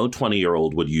 Well, no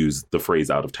 20-year-old would use the phrase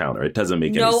out of towner. It doesn't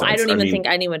make any sense. No, I don't even think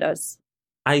anyone does.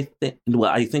 I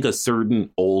think a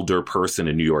certain older person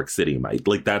in New York City might.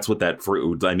 Like, that's what that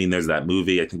fruit. I mean, there's that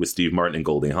movie, I think, with Steve Martin and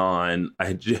Goldie Hawn.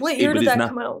 What year did that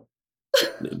come out?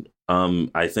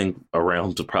 I think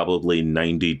around probably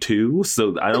 92.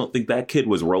 So I don't think that kid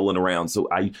was rolling around. So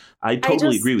I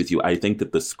totally agree with you. I think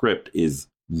that the script is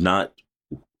not.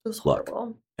 It was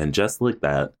horrible. And Just Like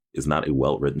That is not a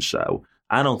well-written show.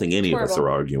 I don't think any of us are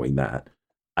arguing that.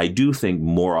 I do think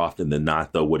more often than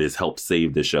not, though, what has helped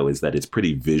save the show is that it's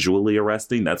pretty visually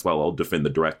arresting. That's why I'll defend the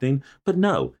directing. But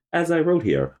no, as I wrote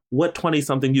here, what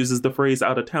 20-something uses the phrase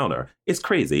out of towner? It's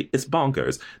crazy. It's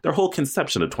bonkers. Their whole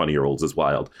conception of 20-year-olds is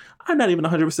wild. I'm not even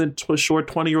 100% sure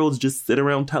 20-year-olds just sit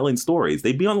around telling stories.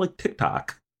 They'd be on, like,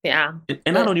 TikTok. Yeah.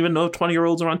 And I don't even know if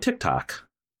 20-year-olds are on TikTok.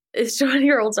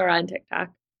 20-years are on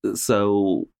TikTok.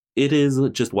 So it is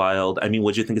just wild. I mean,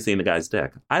 what'd you think of seeing the guy's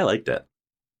dick? I liked it.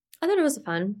 I thought it was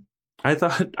fun. I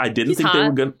did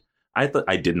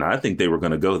not think they were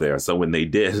going to go there. So when they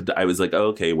did, I was like, oh,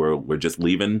 okay, we're just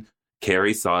leaving.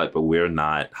 Carrie saw it, but we're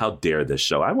not. How dare this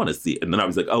show? I want to see it. And then I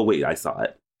was like, oh, wait, I saw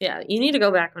it. Yeah, you need to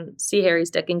go back and see Harry's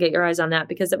dick and get your eyes on that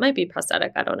because it might be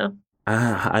prosthetic. I don't know.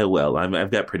 I will. I've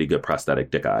got pretty good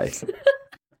prosthetic dick eyes.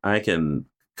 I can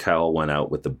call one out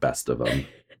with the best of them.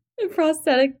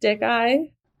 Prosthetic dick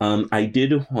eye. I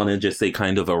did want to just say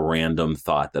kind of a random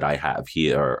thought that I have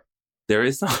here. There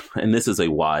is, and this is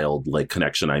a wild like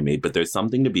connection I made, but there's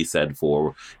something to be said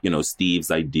for,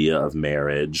 Steve's idea of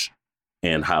marriage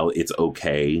and how it's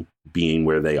okay being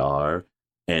where they are.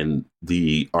 And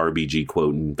the RBG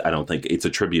quote, and I don't think it's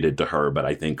attributed to her, but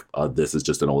I think this is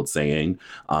just an old saying.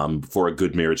 For a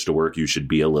good marriage to work, you should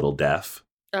be a little deaf.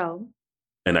 Oh.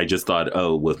 And I just thought,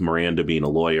 with Miranda being a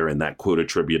lawyer and that quote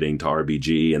attributing to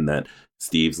RBG and that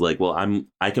Steve's like, well,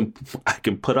 I can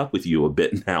put up with you a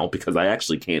bit now because I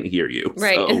actually can't hear you.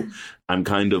 Right. So I'm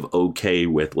kind of okay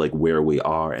with like where we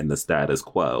are and the status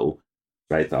quo.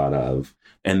 I thought of.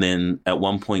 And then at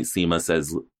one point,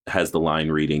 Seema has the line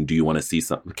reading, do you want to see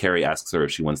something? Carrie asks her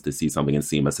if she wants to see something and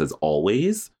Seema says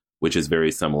always, which is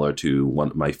very similar to one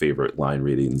of my favorite line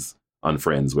readings on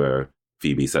Friends where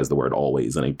Phoebe says the word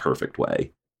always in a perfect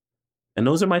way. And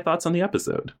those are my thoughts on the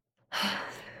episode.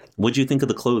 What'd you think of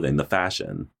the clothing, the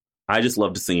fashion? I just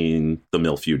loved seeing the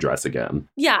Milfew dress again.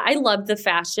 Yeah, I loved the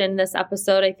fashion this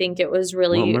episode. I think it was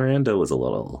really... Well, Miranda was a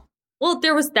little... Well,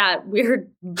 there was that weird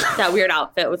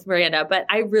outfit with Miranda, but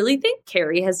I really think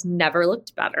Carrie has never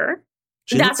looked better.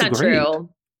 That's not true.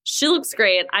 She looks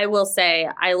great. I will say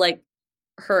I like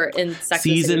her in Sex and the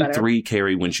City Season better. 3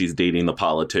 Carrie, when she's dating the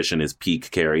politician, is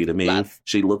peak Carrie to me. Love.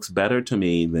 She looks better to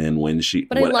me than when she...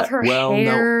 But I love her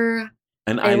hair. No.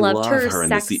 And I love her in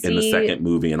the sexy. second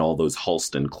movie and all those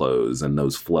Halston clothes and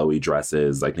those flowy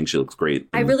dresses. I think she looks great.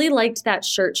 I really liked that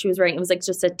shirt she was wearing. It was like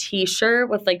just a t-shirt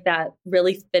with like that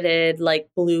really fitted like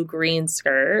blue-green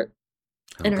skirt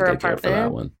in her apartment. For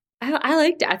that one. I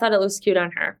liked it. I thought it was cute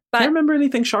on her. But I don't remember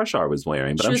anything Shar was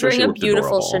wearing, but I'm sure she looked she was wearing a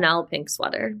beautiful adorable. Chanel pink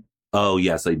sweater. Oh,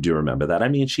 yes, I do remember that. I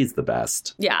mean, she's the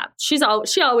best. Yeah, she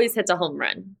always hits a home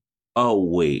run. Oh,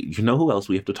 wait. You know who else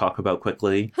we have to talk about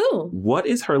quickly? Who? What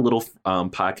is her little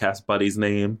podcast buddy's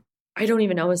name? I don't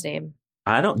even know his name.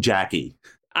 Jackie.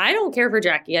 I don't care for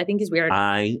Jackie. I think he's weird.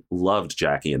 I loved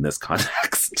Jackie in this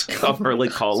context of her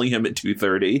like calling him at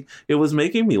 2:30. It was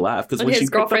making me laugh because when his she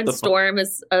girlfriend Storm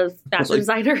is a fashion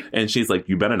designer, and she's like,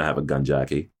 "You better not have a gun,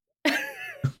 Jackie." And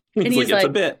he's like, "It's a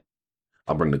bit.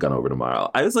 I'll bring the gun over tomorrow."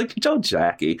 I was like, "Joe,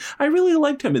 Jackie." I really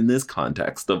liked him in this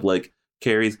context of like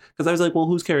Carrie's, because I was like, well,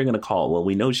 who's Carrie going to call? Well,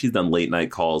 we know she's done late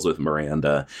night calls with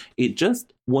Miranda. It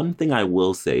just, one thing I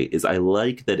will say is I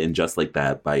like that in Just Like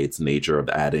That, by its nature of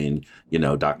adding, you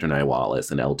know, Dr. Nye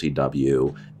Wallace and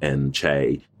LTW and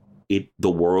Che, the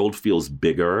world feels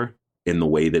bigger in the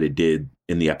way that it did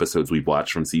in the episodes we've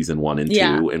watched from season 1 and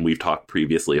 2. And we've talked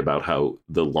previously about how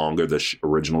the longer the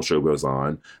original show goes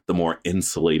on, the more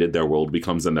insulated their world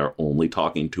becomes and they're only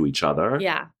talking to each other.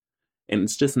 Yeah. And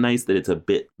it's just nice that it's a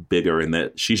bit bigger and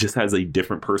that she just has a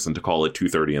different person to call at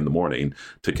 2:30 in the morning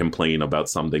to complain about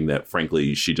something that,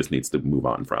 frankly, she just needs to move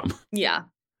on from. Yeah.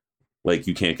 Like,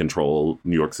 you can't control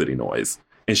New York City noise.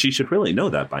 And she should really know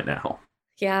that by now.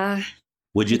 Yeah.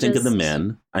 What'd you think of the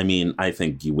men? I mean, I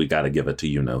think we got to give it to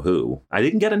you-know-who. I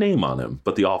didn't get a name on him,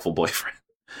 but the awful boyfriend.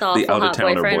 The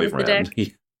out-of-towner boyfriend.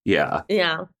 Yeah.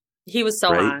 Yeah. He was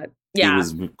so hot. Yeah. He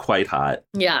was quite hot.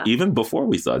 Yeah. Even before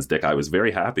we saw his dick, I was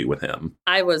very happy with him.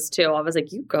 I was too. I was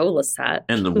like, you go, Lisette.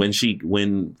 And when she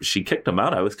kicked him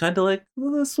out, I was kind of like,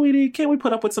 oh, sweetie, can't we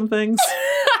put up with some things?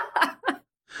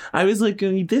 I was like,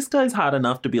 this guy's hot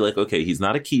enough to be like, okay, he's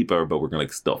not a keeper, but we're going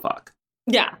to still fuck.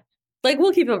 Yeah. Like,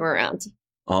 we'll keep him around.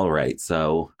 All right.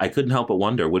 So I couldn't help but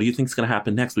wonder, what do you think's going to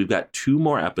happen next? We've got 2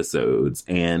 more episodes.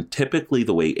 And typically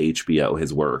the way HBO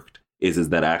has worked is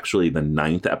that actually the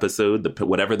 9th episode,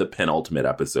 whatever the penultimate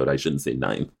episode, I shouldn't say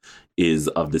 9th, is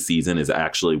of the season is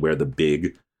actually where the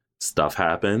big stuff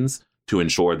happens to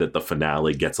ensure that the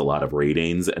finale gets a lot of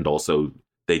ratings. And also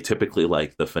they typically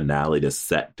like the finale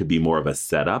to be more of a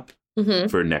setup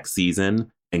for next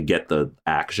season and get the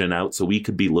action out. So we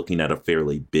could be looking at a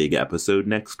fairly big episode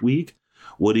next week.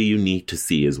 What do you need to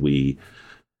see as we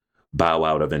bow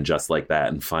out of And Just Like That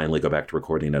and finally go back to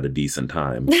recording at a decent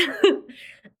time?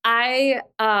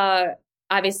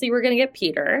 Obviously we're going to get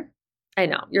Peter. I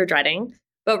know you're dreading,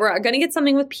 but we're going to get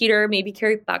something with Peter. Maybe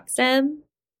Carrie fucks him.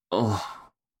 Oh,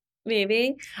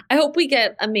 maybe. I hope we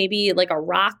get maybe like a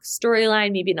Rock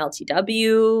storyline, maybe an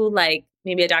LTW, like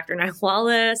maybe a Dr. Nye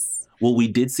Wallace. Well, we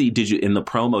did see, in the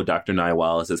promo, Dr. Nye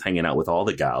Wallace is hanging out with all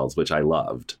the gals, which I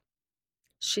loved.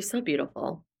 She's so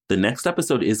beautiful. The next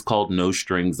episode is called No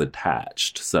Strings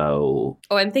Attached, so...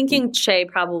 Oh, I'm thinking Che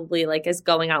probably, like, is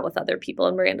going out with other people,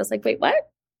 and Miranda's like, wait, what?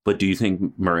 But do you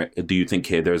think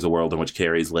there's a world in which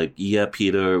Carrie's like, yeah,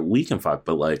 Peter, we can fuck,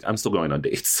 but, like, I'm still going on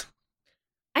dates?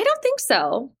 I don't think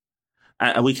so.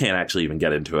 We can't actually even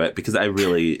get into it, because I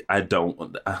don't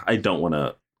want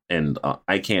to end...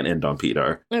 I can't end on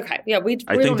Peter. Okay, yeah,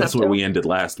 I think that's where we ended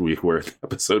last week, where the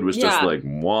episode was just like,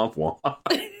 womp womp.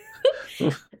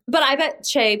 But I bet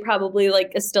Che probably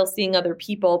like is still seeing other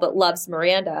people, but loves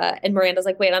Miranda. And Miranda's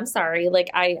like, wait, I'm sorry. Like,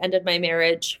 I ended my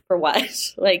marriage for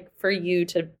what? Like, for you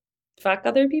to fuck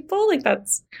other people? Like,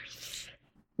 that's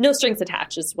no strings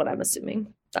attached is what I'm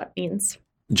assuming that means.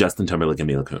 Justin Timberlake and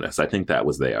Mila Kunis. I think that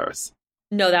was theirs.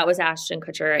 No, that was Ashton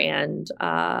Kutcher and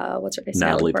what's her name?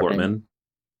 Natalie Portman.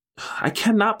 I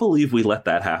cannot believe we let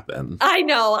that happen. I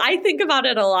know. I think about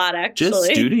it a lot, actually. Just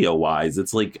studio-wise,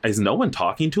 it's like, is no one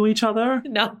talking to each other?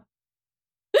 No.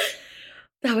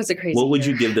 That was a crazy What would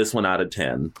year. you give this one out of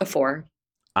 10? A 4.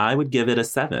 I would give it a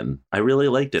 7. I really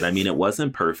liked it. I mean, it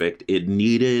wasn't perfect.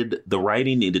 The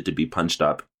writing needed to be punched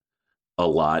up a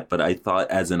lot, but I thought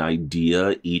as an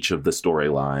idea, each of the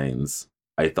storylines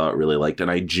I thought really liked. And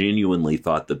I genuinely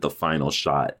thought that the final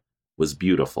shot was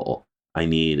beautiful. I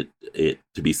need it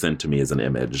to be sent to me as an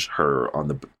image, her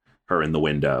in the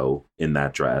window in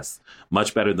that dress.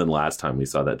 Much better than last time we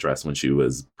saw that dress when she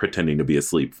was pretending to be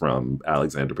asleep from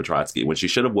Alexander Petrovsky, when she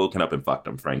should have woken up and fucked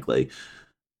him, frankly.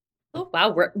 Oh,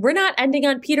 wow. We're not ending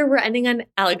on Peter. We're ending on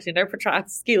Alexander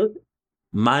Petrovsky.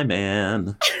 My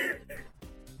man.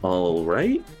 All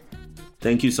right.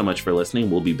 Thank you so much for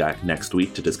listening. We'll be back next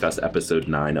week to discuss episode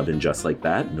 9 of And Just Like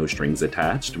That, No Strings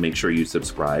Attached. Make sure you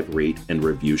subscribe, rate, and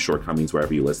review Shortcomings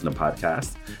wherever you listen to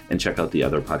podcasts. And check out the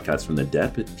other podcasts from The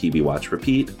Dip, TV Watch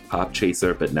Repeat, Pop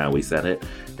Chaser, But Now We Said It,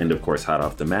 and of course, Hot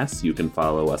Off the Mess. You can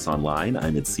follow us online.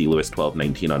 I'm at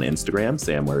CLewis1219 on Instagram.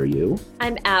 Sam, where are you?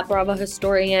 I'm at Bravo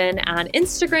Historian on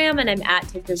Instagram, and I'm at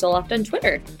Take Your Zoloft on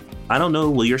Twitter. I don't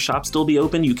know. Will your shop still be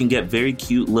open? You can get very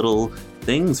cute little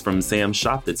things from Sam's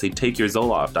shop that say, take your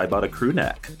Zoloft. I bought a crew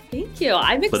neck. Thank you.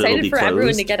 I'm excited for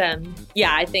everyone to get them.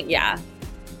 Yeah, I think,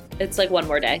 it's like one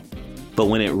more day. But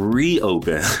when it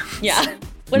reopens. Yeah.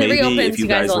 When maybe it reopens, if you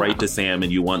guys write know. to Sam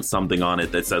and you want something on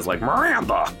it that says like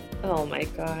Miranda. Oh my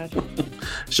God.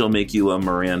 she'll make you a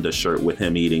Miranda shirt with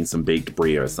him eating some baked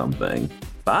brie or something.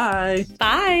 Bye.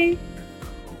 Bye.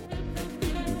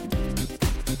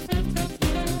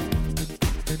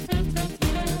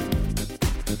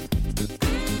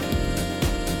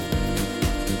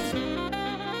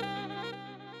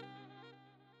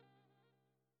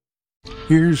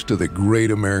 Here's to the great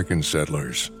American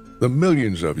settlers, the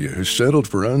millions of you who settled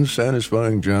for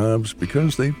unsatisfying jobs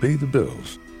because they pay the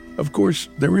bills. Of course,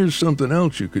 there is something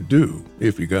else you could do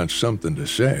if you got something to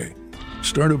say.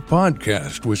 Start a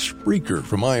podcast with Spreaker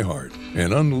from iHeart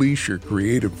and unleash your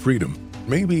creative freedom.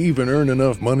 Maybe even earn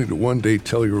enough money to one day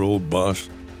tell your old boss,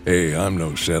 "Hey, I'm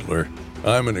no settler.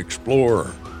 I'm an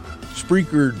explorer."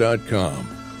 Spreaker.com.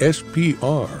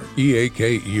 Spreaker.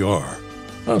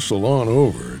 Hustle on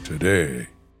over today.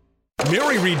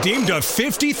 Mary redeemed a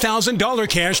 $50,000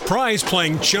 cash prize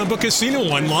playing Chumba Casino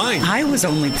online. I was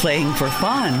only playing for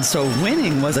fun, so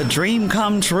winning was a dream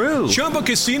come true. Chumba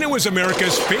Casino is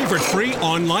America's favorite free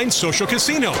online social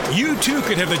casino. You too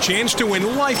could have the chance to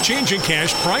win life-changing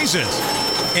cash prizes.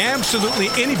 Absolutely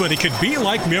anybody could be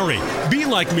like Mary. Be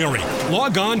like Mary.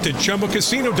 Log on to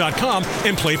ChumbaCasino.com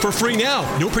and play for free now.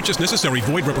 No purchase necessary.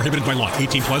 Void where prohibited by law.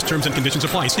 18 plus terms and conditions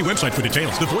apply. See website for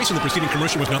details. The voice in the preceding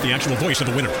commercial was not the actual voice of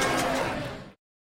the winner.